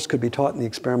 no course could be taught in the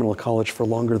experimental college for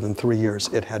longer than 3 years.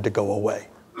 It had to go away.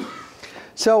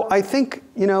 So I think,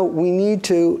 we need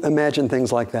to imagine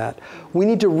things like that. We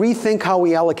need to rethink how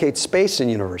we allocate space in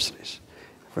universities.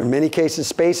 In many cases,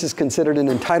 space is considered an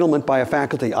entitlement by a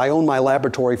faculty. I own my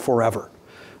laboratory forever.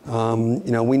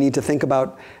 We need to think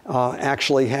about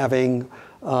actually having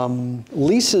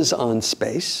leases on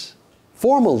space,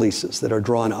 formal leases that are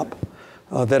drawn up,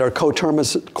 that are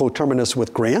coterminous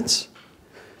with grants,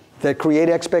 that create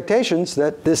expectations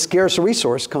that this scarce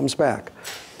resource comes back.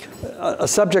 A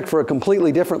subject for a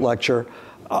completely different lecture.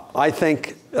 I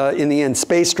think, in the end,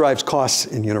 space drives costs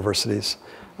in universities.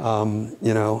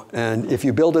 And if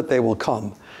you build it, they will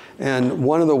come. And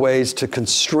one of the ways to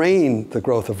constrain the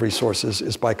growth of resources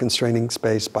is by constraining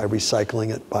space, by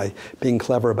recycling it, by being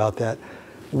clever about that.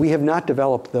 We have not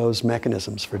developed those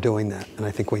mechanisms for doing that, and I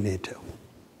think we need to.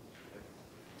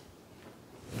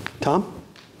 Tom?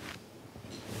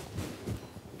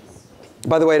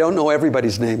 By the way, I don't know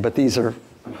everybody's name, but these are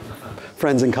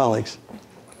friends and colleagues.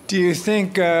 Do you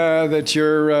think that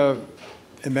your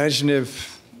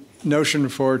imaginative notion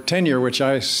for tenure, which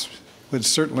I would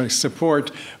certainly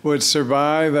support, would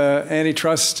survive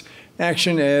antitrust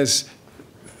action as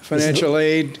financial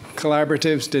aid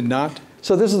collaboratives did not?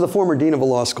 So this is the former dean of a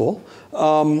law school.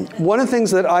 One of the things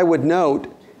that I would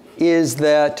note is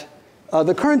that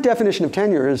the current definition of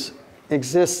tenure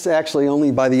exists actually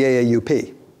only by the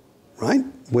AAUP, right?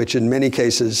 Which in many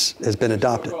cases has been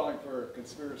adopted. Calling for a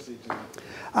conspiracy to...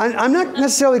 I'm not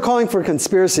necessarily calling for a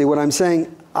conspiracy. What I'm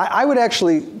saying, I would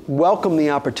actually welcome the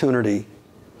opportunity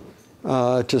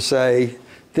to say,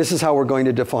 this is how we're going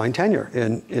to define tenure,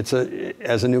 and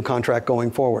as a new contract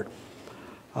going forward.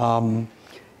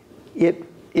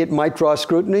 It might draw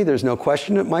scrutiny. There's no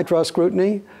question it might draw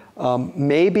scrutiny.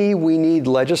 Maybe we need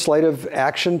legislative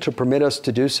action to permit us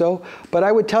to do so. But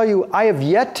I would tell you, I have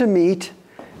yet to meet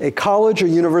a college or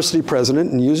university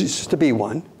president, and used to be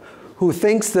one, who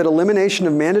thinks that elimination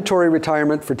of mandatory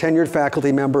retirement for tenured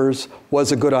faculty members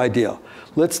was a good idea.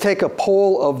 Let's take a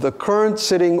poll of the current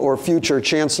sitting or future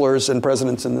chancellors and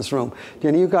presidents in this room. Do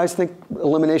any of you guys think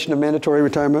elimination of mandatory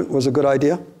retirement was a good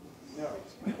idea? No.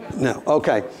 No,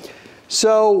 okay.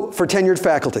 So for tenured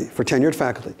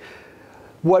faculty,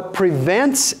 what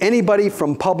prevents anybody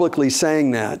from publicly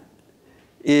saying that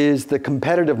is the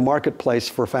competitive marketplace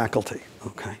for faculty,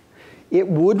 okay? It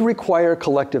would require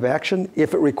collective action.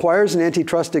 If it requires an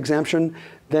antitrust exemption,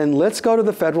 then let's go to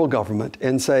the federal government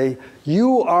and say,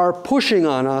 you are pushing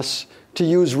on us to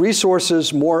use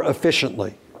resources more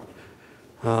efficiently.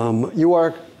 You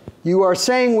are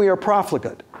saying we are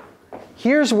profligate.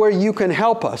 Here's where you can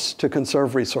help us to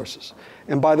conserve resources.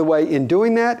 And by the way, in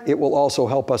doing that, it will also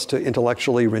help us to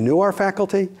intellectually renew our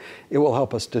faculty. It will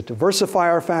help us to diversify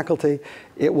our faculty.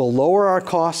 It will lower our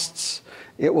costs.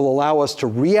 It will allow us to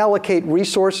reallocate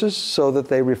resources so that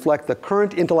they reflect the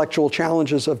current intellectual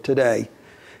challenges of today.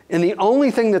 And the only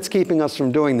thing that's keeping us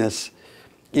from doing this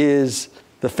is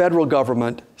the federal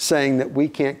government saying that we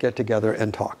can't get together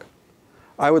and talk.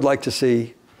 I would like to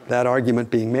see that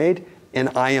argument being made, and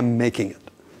I am making it.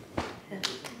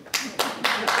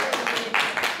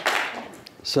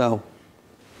 So,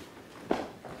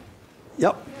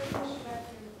 yep.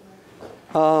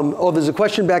 Oh, there's a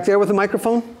question back there with the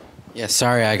microphone? Yeah,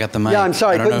 sorry, I got the mic. Yeah, I'm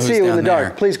sorry, couldn't see you in the dark.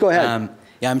 There. Please go ahead.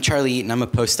 Yeah, I'm Charlie Eaton. I'm a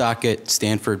postdoc at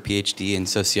Stanford, PhD in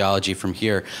sociology from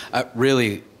here. I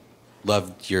really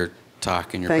loved your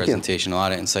talk and your presentation, a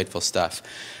lot of insightful stuff.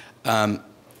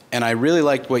 And I really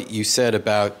liked what you said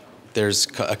about there's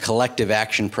a collective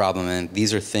action problem, and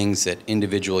these are things that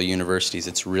individual universities,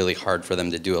 it's really hard for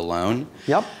them to do alone.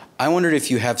 Yep. I wondered if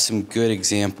you have some good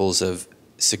examples of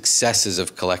successes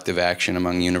of collective action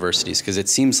among universities, because it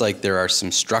seems like there are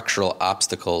some structural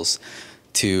obstacles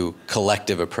to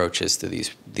collective approaches to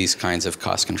these kinds of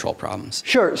cost control problems.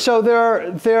 Sure. So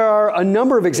there are a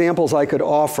number of examples I could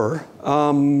offer.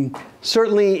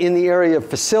 Certainly in the area of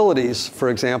facilities, for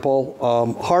example,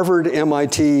 Harvard,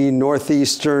 MIT,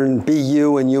 Northeastern,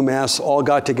 BU, and UMass all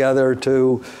got together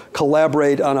to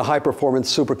collaborate on a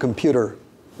high-performance supercomputer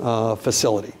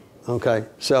facility. Okay,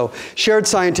 so shared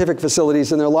scientific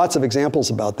facilities, and there are lots of examples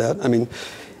about that. I mean,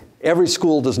 every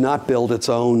school does not build its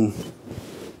own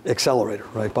accelerator,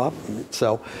 right, Bob?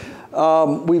 So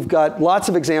we've got lots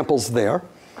of examples there.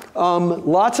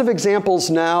 Lots of examples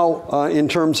now in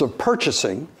terms of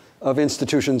purchasing of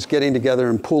institutions getting together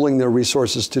and pooling their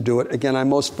resources to do it. Again, I'm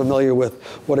most familiar with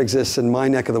what exists in my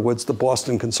neck of the woods, the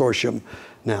Boston Consortium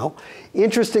now.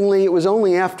 Interestingly, it was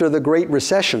only after the Great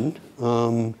Recession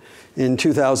in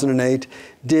 2008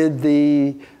 did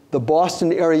the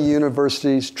Boston area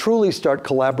universities truly start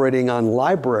collaborating on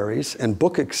libraries and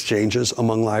book exchanges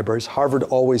among libraries. Harvard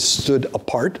always stood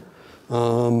apart,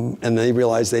 and they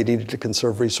realized they needed to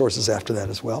conserve resources after that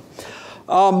as well.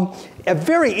 A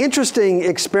very interesting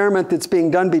experiment that's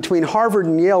being done between Harvard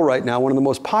and Yale right now, one of the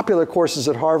most popular courses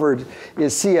at Harvard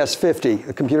is CS50,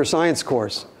 a computer science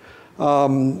course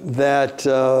that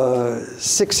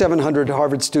 600-700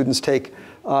 Harvard students take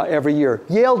every year.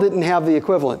 Yale didn't have the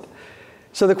equivalent.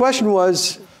 So the question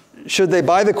was, should they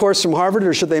buy the course from Harvard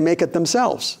or should they make it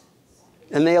themselves?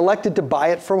 And they elected to buy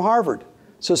it from Harvard.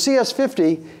 So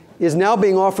CS50 is now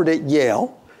being offered at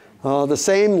Yale. The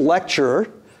same lecturer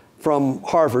from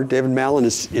Harvard, David Mallon,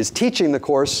 is teaching the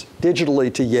course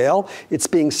digitally to Yale. It's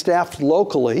being staffed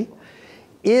locally.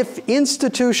 If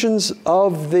institutions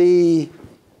of the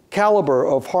caliber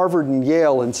of Harvard and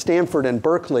Yale and Stanford and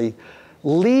Berkeley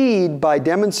lead by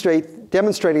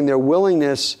demonstrating their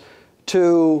willingness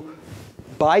to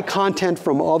buy content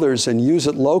from others and use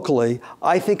it locally,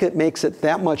 I think it makes it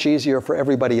that much easier for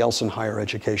everybody else in higher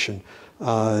education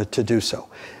to do so.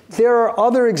 There are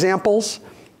other examples,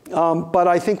 but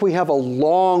I think we have a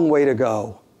long way to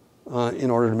go in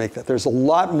order to make that. There's a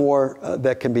lot more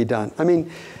that can be done. I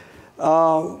mean,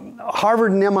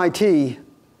 Harvard and MIT,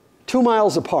 2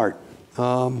 miles apart,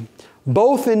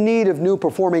 both in need of new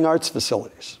performing arts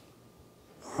facilities,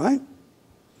 all right?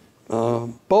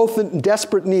 Both in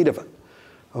desperate need of it,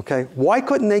 okay? Why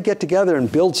couldn't they get together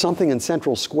and build something in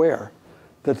Central Square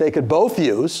that they could both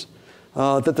use,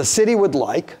 that the city would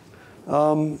like?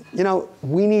 You know,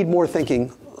 we need more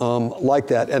thinking like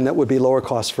that, and that would be lower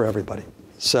cost for everybody.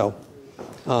 So,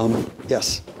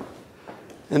 yes.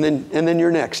 And then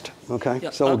you're next, okay? Yeah,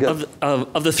 so we'll get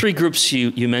of the three groups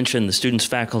you mentioned, the students,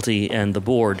 faculty, and the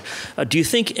board, do you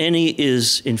think any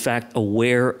is in fact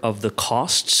aware of the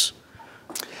costs?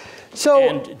 So,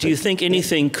 and do you think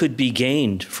anything could be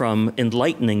gained from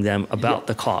enlightening them about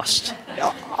the cost?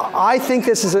 I think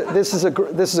this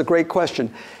is a great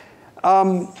question.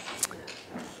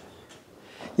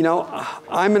 You know,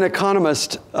 I'm an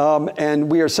economist,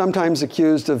 and we are sometimes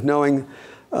accused of knowing,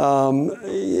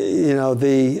 you know,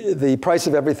 the price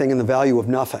of everything and the value of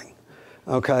nothing.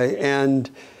 Okay,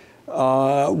 and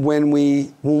when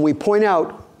we point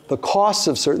out the costs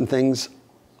of certain things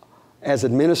as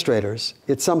administrators,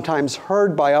 it's sometimes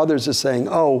heard by others as saying,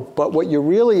 "Oh, but what you're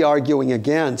really arguing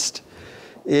against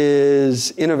is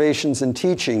innovations in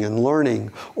teaching and learning,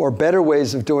 or better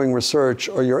ways of doing research,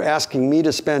 or you're asking me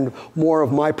to spend more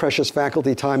of my precious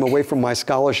faculty time away from my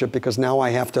scholarship because now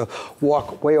I have to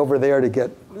walk way over there to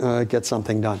get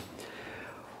something done."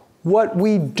 What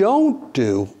we don't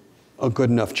do a good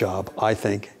enough job, I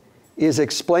think, is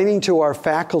explaining to our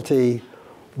faculty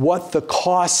what the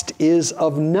cost is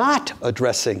of not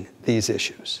addressing these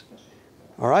issues.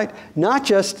 All right? Not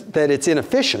just that it's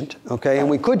inefficient, okay, and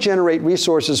we could generate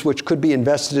resources which could be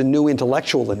invested in new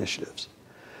intellectual initiatives.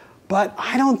 But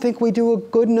I don't think we do a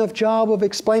good enough job of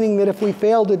explaining that if we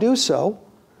fail to do so,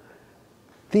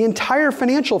 the entire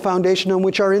financial foundation on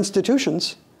which our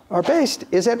institutions are based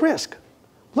is at risk.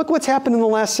 Look what's happened in the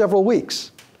last several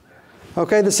weeks.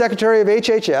 Okay, the Secretary of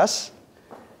HHS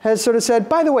has sort of said,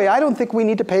 by the way, I don't think we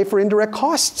need to pay for indirect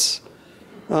costs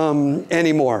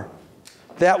anymore.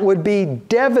 That would be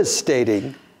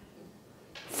devastating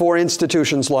for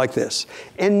institutions like this.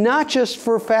 And not just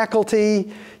for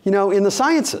faculty, in the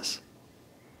sciences.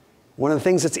 One of the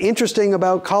things that's interesting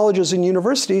about colleges and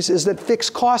universities is that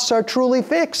fixed costs are truly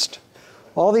fixed.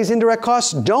 All these indirect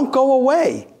costs don't go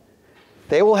away.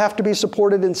 They will have to be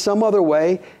supported in some other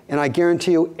way, and I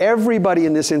guarantee you everybody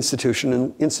in this institution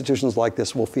and institutions like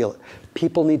this will feel it.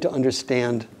 People need to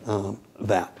understand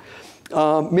that.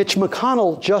 Mitch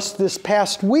McConnell just this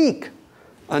past week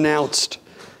announced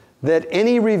that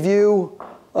any review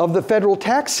of the federal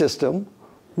tax system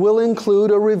will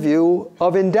include a review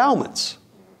of endowments.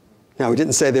 Now, he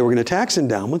didn't say they were going to tax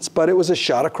endowments, but it was a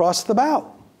shot across the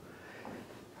bow,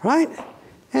 right?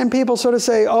 And people sort of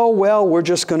say, oh, well, we're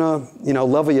just going to,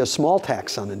 levy a small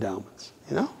tax on endowments,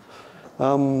 a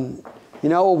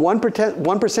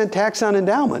 1% tax on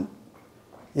endowment,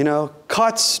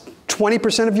 cuts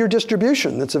 20% of your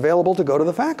distribution that's available to go to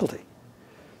the faculty.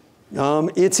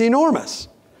 It's enormous.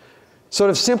 Sort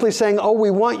of simply saying, oh,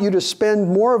 we want you to spend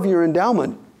more of your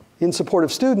endowment in support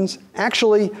of students.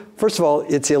 Actually, first of all,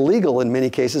 it's illegal in many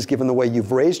cases, given the way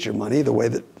you've raised your money, the way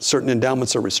that certain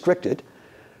endowments are restricted.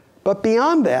 But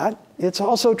beyond that, it's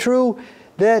also true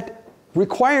that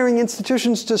requiring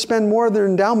institutions to spend more of their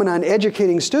endowment on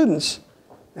educating students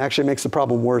actually makes the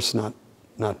problem worse, not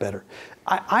better.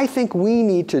 I think we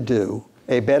need to do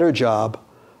a better job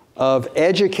of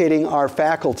educating our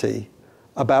faculty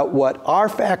about what our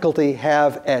faculty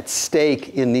have at stake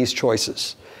in these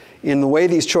choices, in the way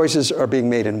these choices are being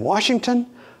made in Washington,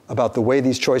 about the way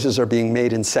these choices are being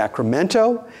made in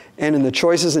Sacramento, and in the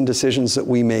choices and decisions that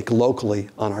we make locally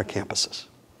on our campuses.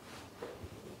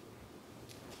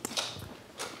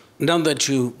 Now that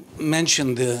you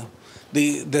mentioned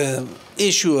the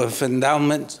issue of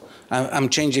endowment, I'm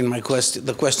changing my question,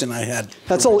 the question I had.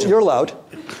 That's all, you're allowed.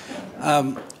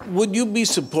 Would you be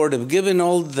supportive, given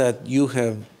all that you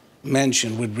have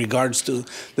mentioned with regards to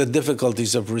the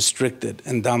difficulties of restricted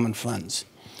endowment funds,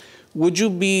 would you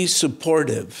be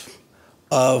supportive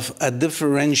of a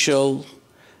differential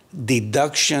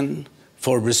deduction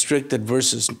for restricted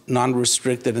versus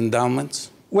non-restricted endowments?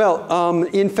 Well,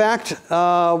 in fact,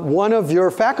 one of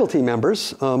your faculty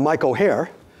members, Mike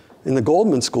O'Hare, in the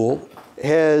Goldman School,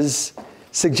 has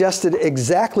suggested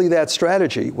exactly that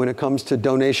strategy when it comes to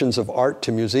donations of art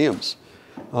to museums,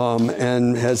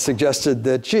 and has suggested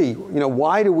that, gee,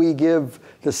 why do we give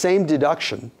the same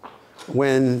deduction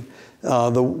when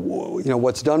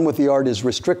what's done with the art is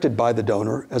restricted by the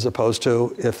donor, as opposed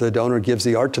to if the donor gives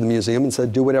the art to the museum and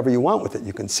said, do whatever you want with it.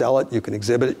 You can sell it, you can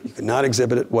exhibit it, you can not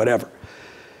exhibit it, whatever.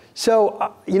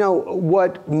 So,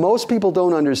 what most people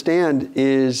don't understand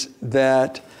is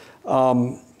that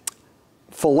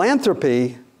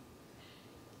philanthropy,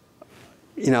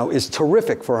 is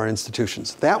terrific for our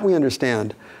institutions. That we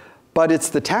understand, but it's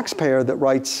the taxpayer that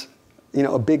writes,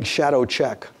 a big shadow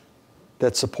check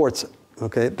that supports it.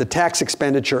 Okay, the tax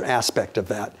expenditure aspect of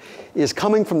that is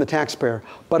coming from the taxpayer,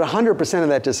 but 100% of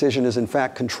that decision is in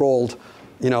fact controlled,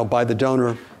 by the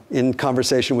donor in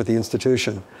conversation with the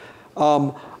institution.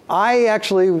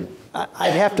 I'd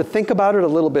have to think about it a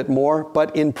little bit more,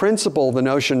 but in principle, the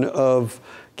notion of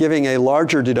giving a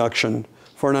larger deduction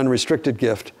for an unrestricted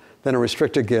gift than a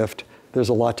restricted gift, there's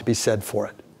a lot to be said for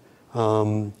it.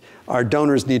 Our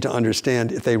donors need to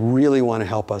understand if they really want to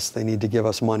help us, they need to give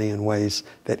us money in ways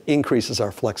that increases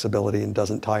our flexibility and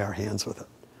doesn't tie our hands with it.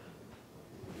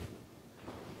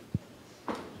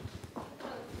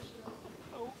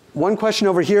 One question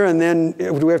over here, and then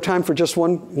do we have time for just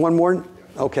one more?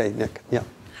 Okay, Nick, yeah.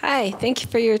 Hi, thank you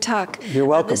for your talk. You're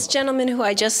welcome. This gentleman who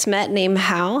I just met named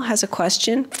Hal has a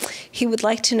question. He would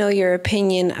like to know your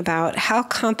opinion about how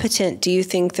competent do you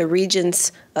think the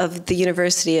regents of the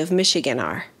University of Michigan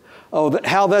are? Oh,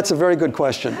 Hal, that's a very good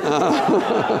question.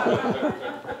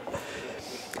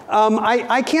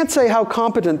 I can't say how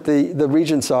competent the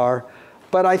regents are,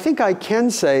 but I think I can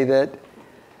say that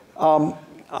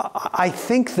I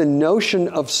think the notion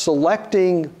of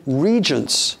selecting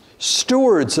regents,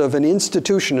 stewards of an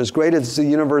institution as great as the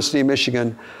University of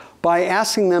Michigan, by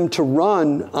asking them to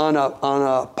run on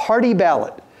a party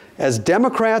ballot as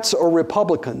Democrats or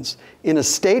Republicans in a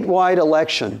statewide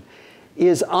election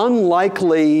is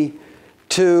unlikely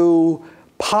to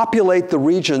populate the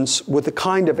regents with the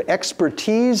kind of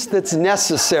expertise that's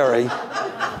necessary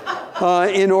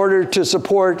in order to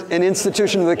support an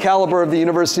institution of the caliber of the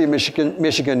University of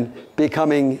Michigan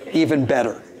becoming even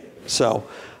better. So,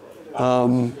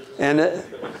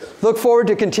 look forward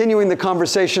to continuing the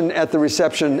conversation at the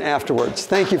reception afterwards.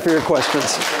 Thank you for your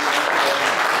questions.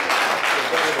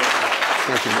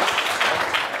 Thank you.